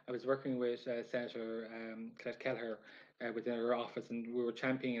that I was working with Senator Colette Kelleher within her office, and we were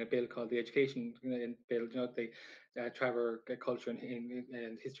championing a bill called the Education Bill, you know, the traveller culture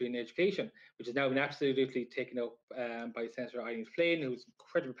and history in education, which has now been absolutely taken up by Senator Eileen Flynn, who's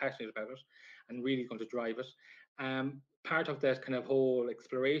incredibly passionate about it and really going to drive it. Part of that kind of whole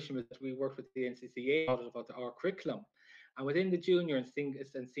exploration was that we worked with the NCCA about our curriculum. And within the junior and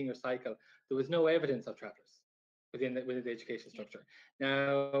senior cycle, there was no evidence of travellers within the education structure.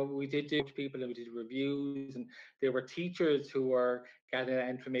 Now, we did do people and we did reviews, and there were teachers who were gathering that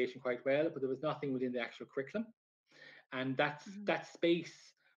information quite well, but there was nothing within the actual curriculum. And that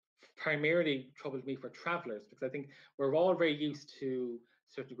space primarily troubled me for travellers, because I think we're all very used to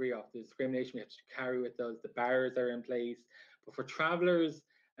a certain degree of the discrimination we have to carry with us, the barriers are in place. But for travellers,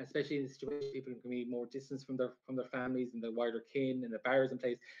 especially in situations people can be more distant from their families and their wider kin, and the barriers in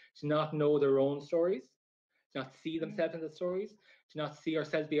place, to not know their own stories, to not see themselves in the stories, to not see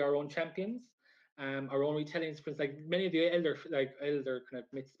ourselves be our own champions, our own retellings. For instance, like many of the elder kind of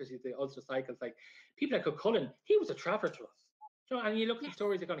myths, especially the Ulster cycles, like people like Cullen, he was a traveller to us. You know, and you look at the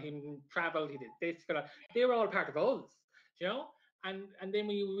stories, like he travelled, he did this, they were all part of us, you know. And then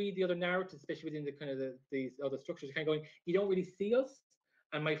when you read the other narratives, especially within the kind of these other structures, you're kind of going, you don't really see us.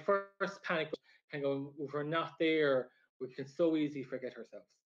 And my first panic was kind of going, if we're not there, we can so easily forget ourselves.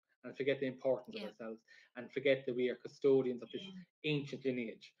 and forget the importance of ourselves, and forget that we are custodians of this ancient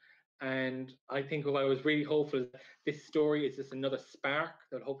lineage. And I think what I was really hopeful is this story is just another spark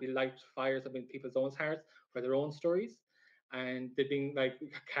that will hopefully light fires up in people's own hearts for their own stories. And they've been like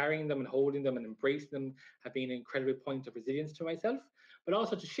carrying them and holding them and embracing them have been an incredible point of resilience to myself, but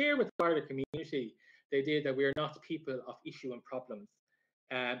also to share with the wider community the idea that we are not people of issue and problems.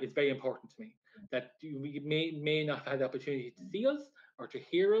 It's very important to me that you may not have had the opportunity to see us or to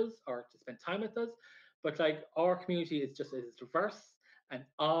hear us or to spend time with us, but like our community is just as diverse and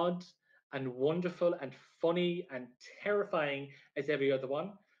odd and wonderful and funny and terrifying as every other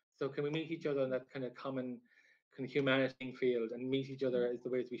one. So can we meet each other in that kind of common kind of humanity field and meet each other as the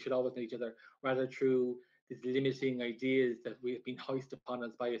ways we should always meet each other, rather through these limiting ideas that we've been hoisted upon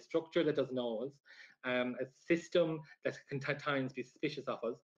us by a structure that doesn't know us, a system that can at times be suspicious of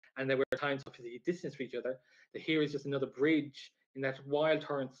us, and that we're at times physically distant from each other. That here is just another bridge in that wild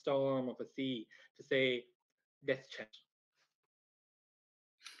torrent storm of a sea to say, let's chat.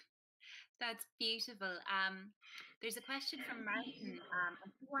 That's beautiful. There's a question from Martin,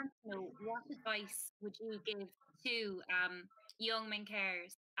 and he wants to know, what advice would you give to young men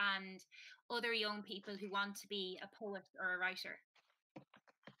carers and other young people who want to be a poet or a writer?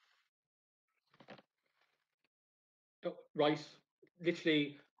 Write.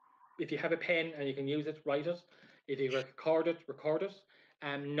 Literally, if you have a pen and you can use it, write it. If you record it, record it.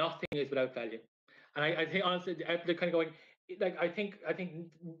 Nothing is without value. And I think honestly, they're kind of going, like I think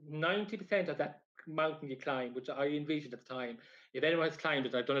 90% of that mountain you climb, which I envisioned at the time, if anyone has climbed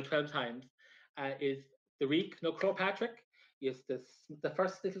it, I've done it 12 times, is the reek, no Crow Patrick. Yes, the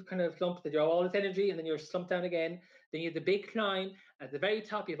first little kind of slump that you have all this energy, and then you're slumped down again. Then you have the big climb. At the very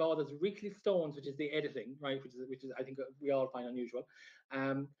top, you have all those wrinkly stones, which is the editing, right? Which is I think we all find unusual.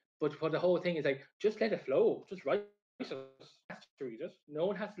 But what the whole thing is like, just let it flow. Just write it. No one has to read it. No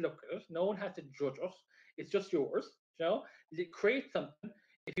one has to look at it. No one has to judge it. It's just yours. You know, create something.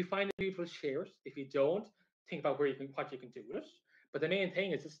 If you find it beautiful, share it. If you don't, think about what you can do with it. But the main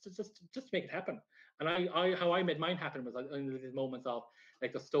thing is just make it happen. And how I made mine happen was in these moments of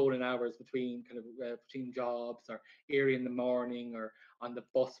like the stolen hours between between jobs, or early in the morning, or on the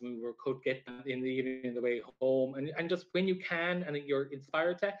bus when we could get in the evening the way home, and just when you can and you're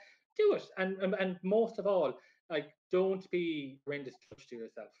inspired to do it. And most of all, like, don't be horrendous judge to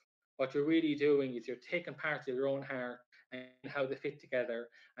yourself. What you're really doing is you're taking parts of your own heart and how they fit together,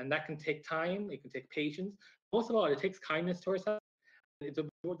 and that can take time. It can take patience. Most of all, it takes kindness to ourselves. The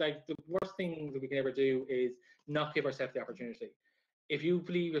worst thing that we can ever do is not give ourselves the opportunity. If you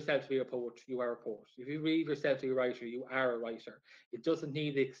believe yourself to be a poet, you are a poet. If you believe yourself to be a writer, you are a writer. It doesn't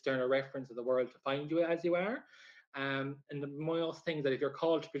need the external reference of the world to find you as you are. And the most thing that if you're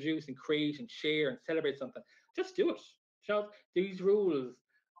called to produce and create and share and celebrate something, just do it. You know, these rules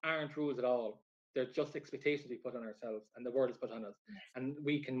aren't rules at all. They're just expectations we put on ourselves, and the world is put on us. And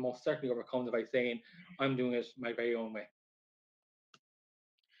we can most certainly overcome them by saying, I'm doing it my very own way.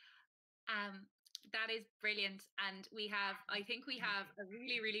 That is brilliant. And I think we have a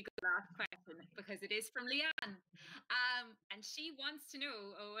really, really good last question, because it is from Leanne. And she wants to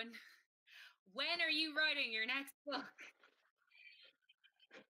know, Owen, when are you writing your next book?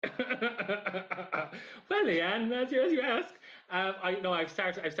 Well, Leanne, as you ask, I've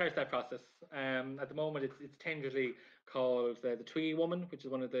started that process. At the moment, it's tenderly called the Twee Woman, which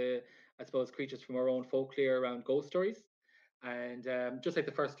is one of the, I suppose, creatures from our own folklore around ghost stories. And just like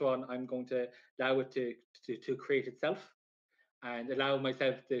the first one, I'm going to allow it to create itself, and allow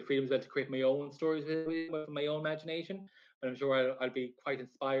myself the freedom as well to create my own stories with my own imagination. But I'm sure I'll be quite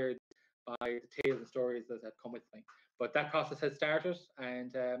inspired by the tales and stories that have come with me. But that process has started,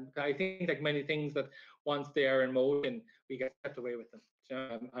 and I think, like many things, that once they are in motion, we get swept away with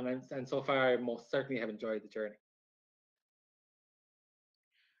them. And so far, I most certainly have enjoyed the journey.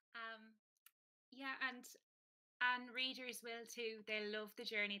 Yeah, and readers will too. They'll love the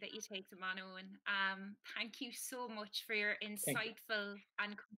journey that you take them on, Owen. Thank you so much for your insightful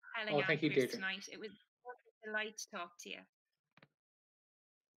and compelling answers tonight. It was a delight to talk to you.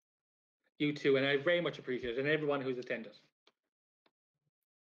 You too, and I very much appreciate it, and everyone who's attended.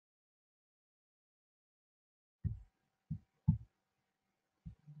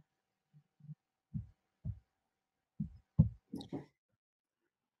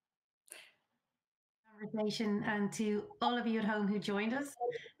 Conversation, and to all of you at home who joined us.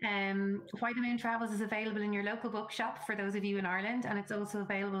 Why the Moon Travels is available in your local bookshop for those of you in Ireland, and it's also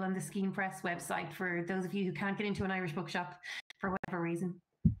available on the Skein Press website for those of you who can't get into an Irish bookshop for whatever reason.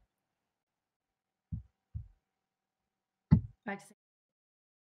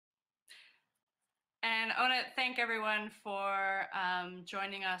 And I want to thank everyone for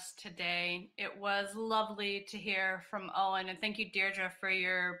joining us today. It was lovely to hear from Oein, and thank you, Deirdre, for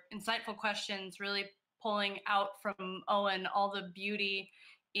your insightful questions, really pulling out from Oein all the beauty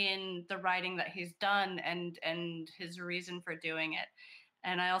in the writing that he's done and his reason for doing it.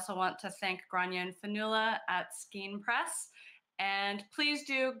 And I also want to thank Grania and Fionnuala at Skein Press. And please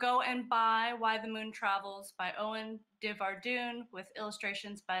do go and buy Why the Moon Travels by Oein DeBhairduin with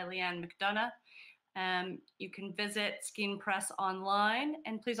illustrations by Leanne McDonagh. You can visit Skein Press online,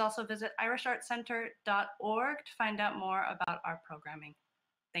 and please also visit irishartcenter.org to find out more about our programming.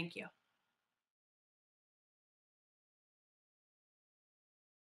 Thank you.